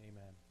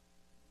 Amen.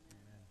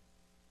 Amen.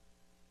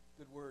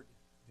 Good word.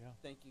 Yeah.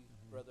 Thank you,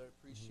 brother.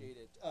 Appreciate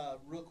it.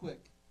 Real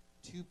quick,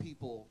 2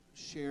 people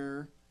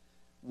share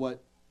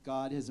what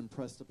God has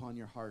impressed upon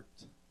your heart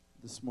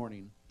this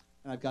morning.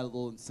 And I've got a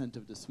little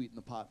incentive to sweeten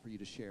the pot for you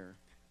to share.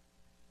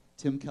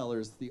 Tim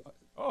Keller's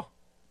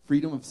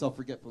Freedom of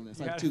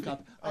Self-Forgetfulness. I have 2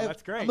 copies.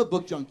 That's great. I'm a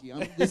book junkie.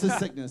 This is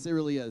sickness. It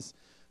really is.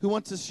 Who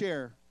wants to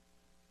share?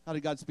 How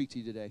did God speak to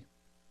you today?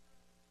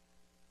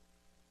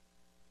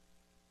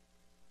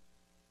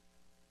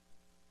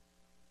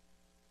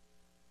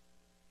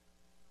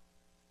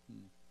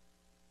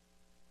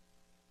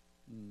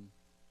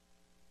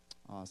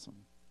 Awesome.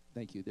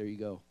 Thank you. There you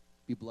go.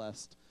 Be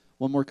blessed.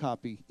 One more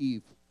copy.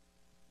 Eve.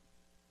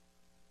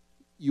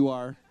 You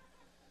are.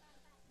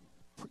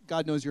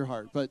 God knows your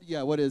heart. But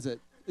yeah, what is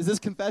it? Is this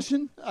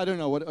confession? I don't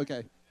know. What?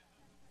 Okay.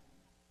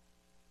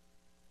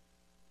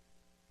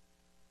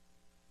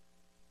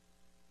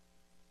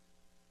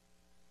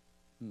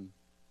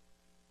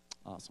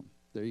 Awesome.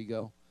 There you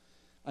go.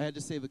 I had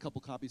to save a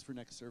couple copies for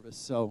next service.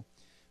 So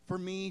for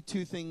me,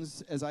 2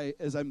 things as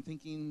I'm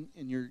thinking,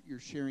 and you're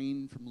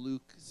sharing from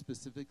Luke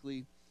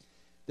specifically,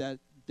 that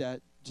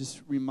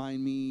just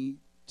remind me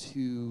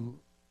to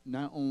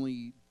not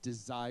only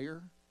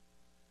desire,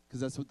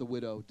 because that's what the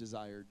widow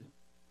desired,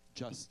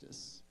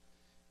 justice.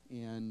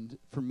 And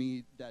for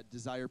me, that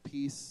desire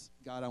peace,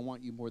 God, I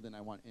want you more than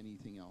I want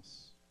anything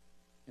else.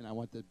 And I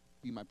want that to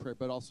be my prayer,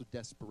 but also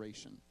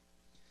desperation.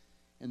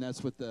 And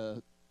that's what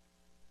the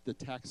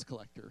tax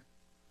collector,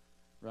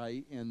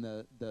 right? And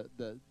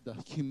the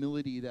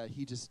humility that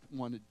he just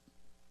wanted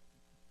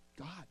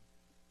God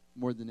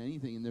more than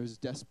anything, and there's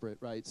desperate,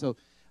 right? So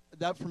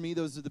that for me,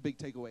 those are the big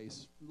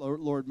takeaways.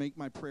 Lord, make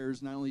my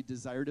prayers not only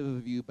desirative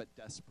of you, but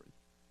desperate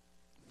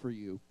for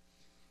you.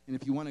 And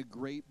if you want a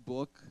great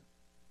book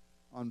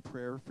on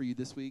prayer for you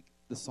this week,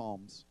 the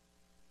Psalms.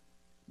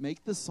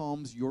 Make the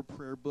Psalms your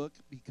prayer book,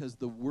 because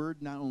the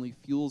word not only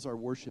fuels our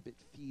worship, it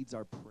feeds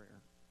our prayer.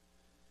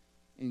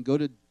 And go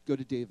to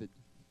David.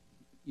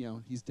 You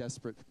know, he's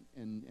desperate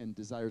and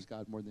desires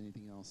God more than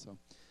anything else. So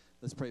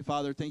let's pray.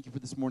 Father, thank you for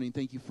this morning.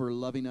 Thank you for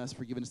loving us,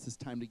 for giving us this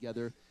time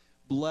together.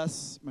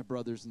 Bless my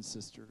brothers and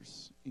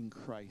sisters in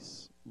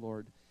Christ,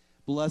 Lord.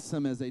 Bless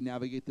them as they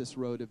navigate this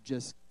road of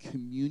just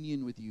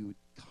communion with you,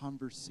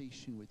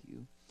 conversation with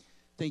you.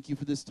 Thank you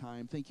for this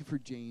time. Thank you for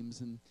James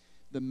and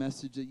the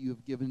message that you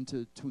have given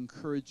to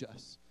encourage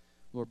us.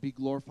 Lord, be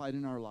glorified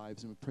in our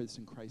lives, and we pray this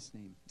in Christ's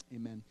name.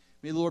 Amen.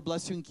 May the Lord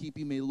bless you and keep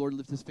you. May the Lord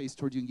lift his face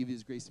toward you and give you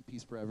his grace and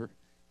peace forever.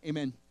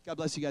 Amen. God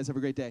bless you guys. Have a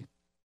great day.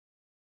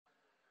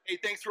 Hey,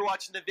 thanks for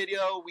watching the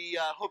video. We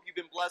hope you've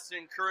been blessed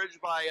and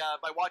encouraged by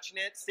watching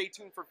it. Stay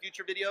tuned for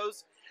future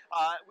videos.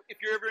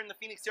 If you're ever in the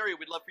Phoenix area,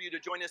 we'd love for you to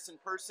join us in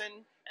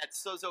person at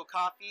Sozo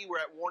Coffee. We're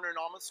at Warner and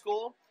Alma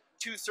School.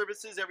 2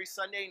 services every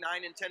Sunday,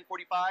 9 and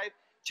 10:45.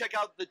 Check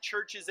out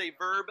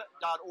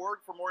thechurchisaverb.org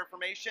for more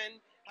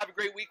information. Have a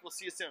great week. We'll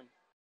see you soon.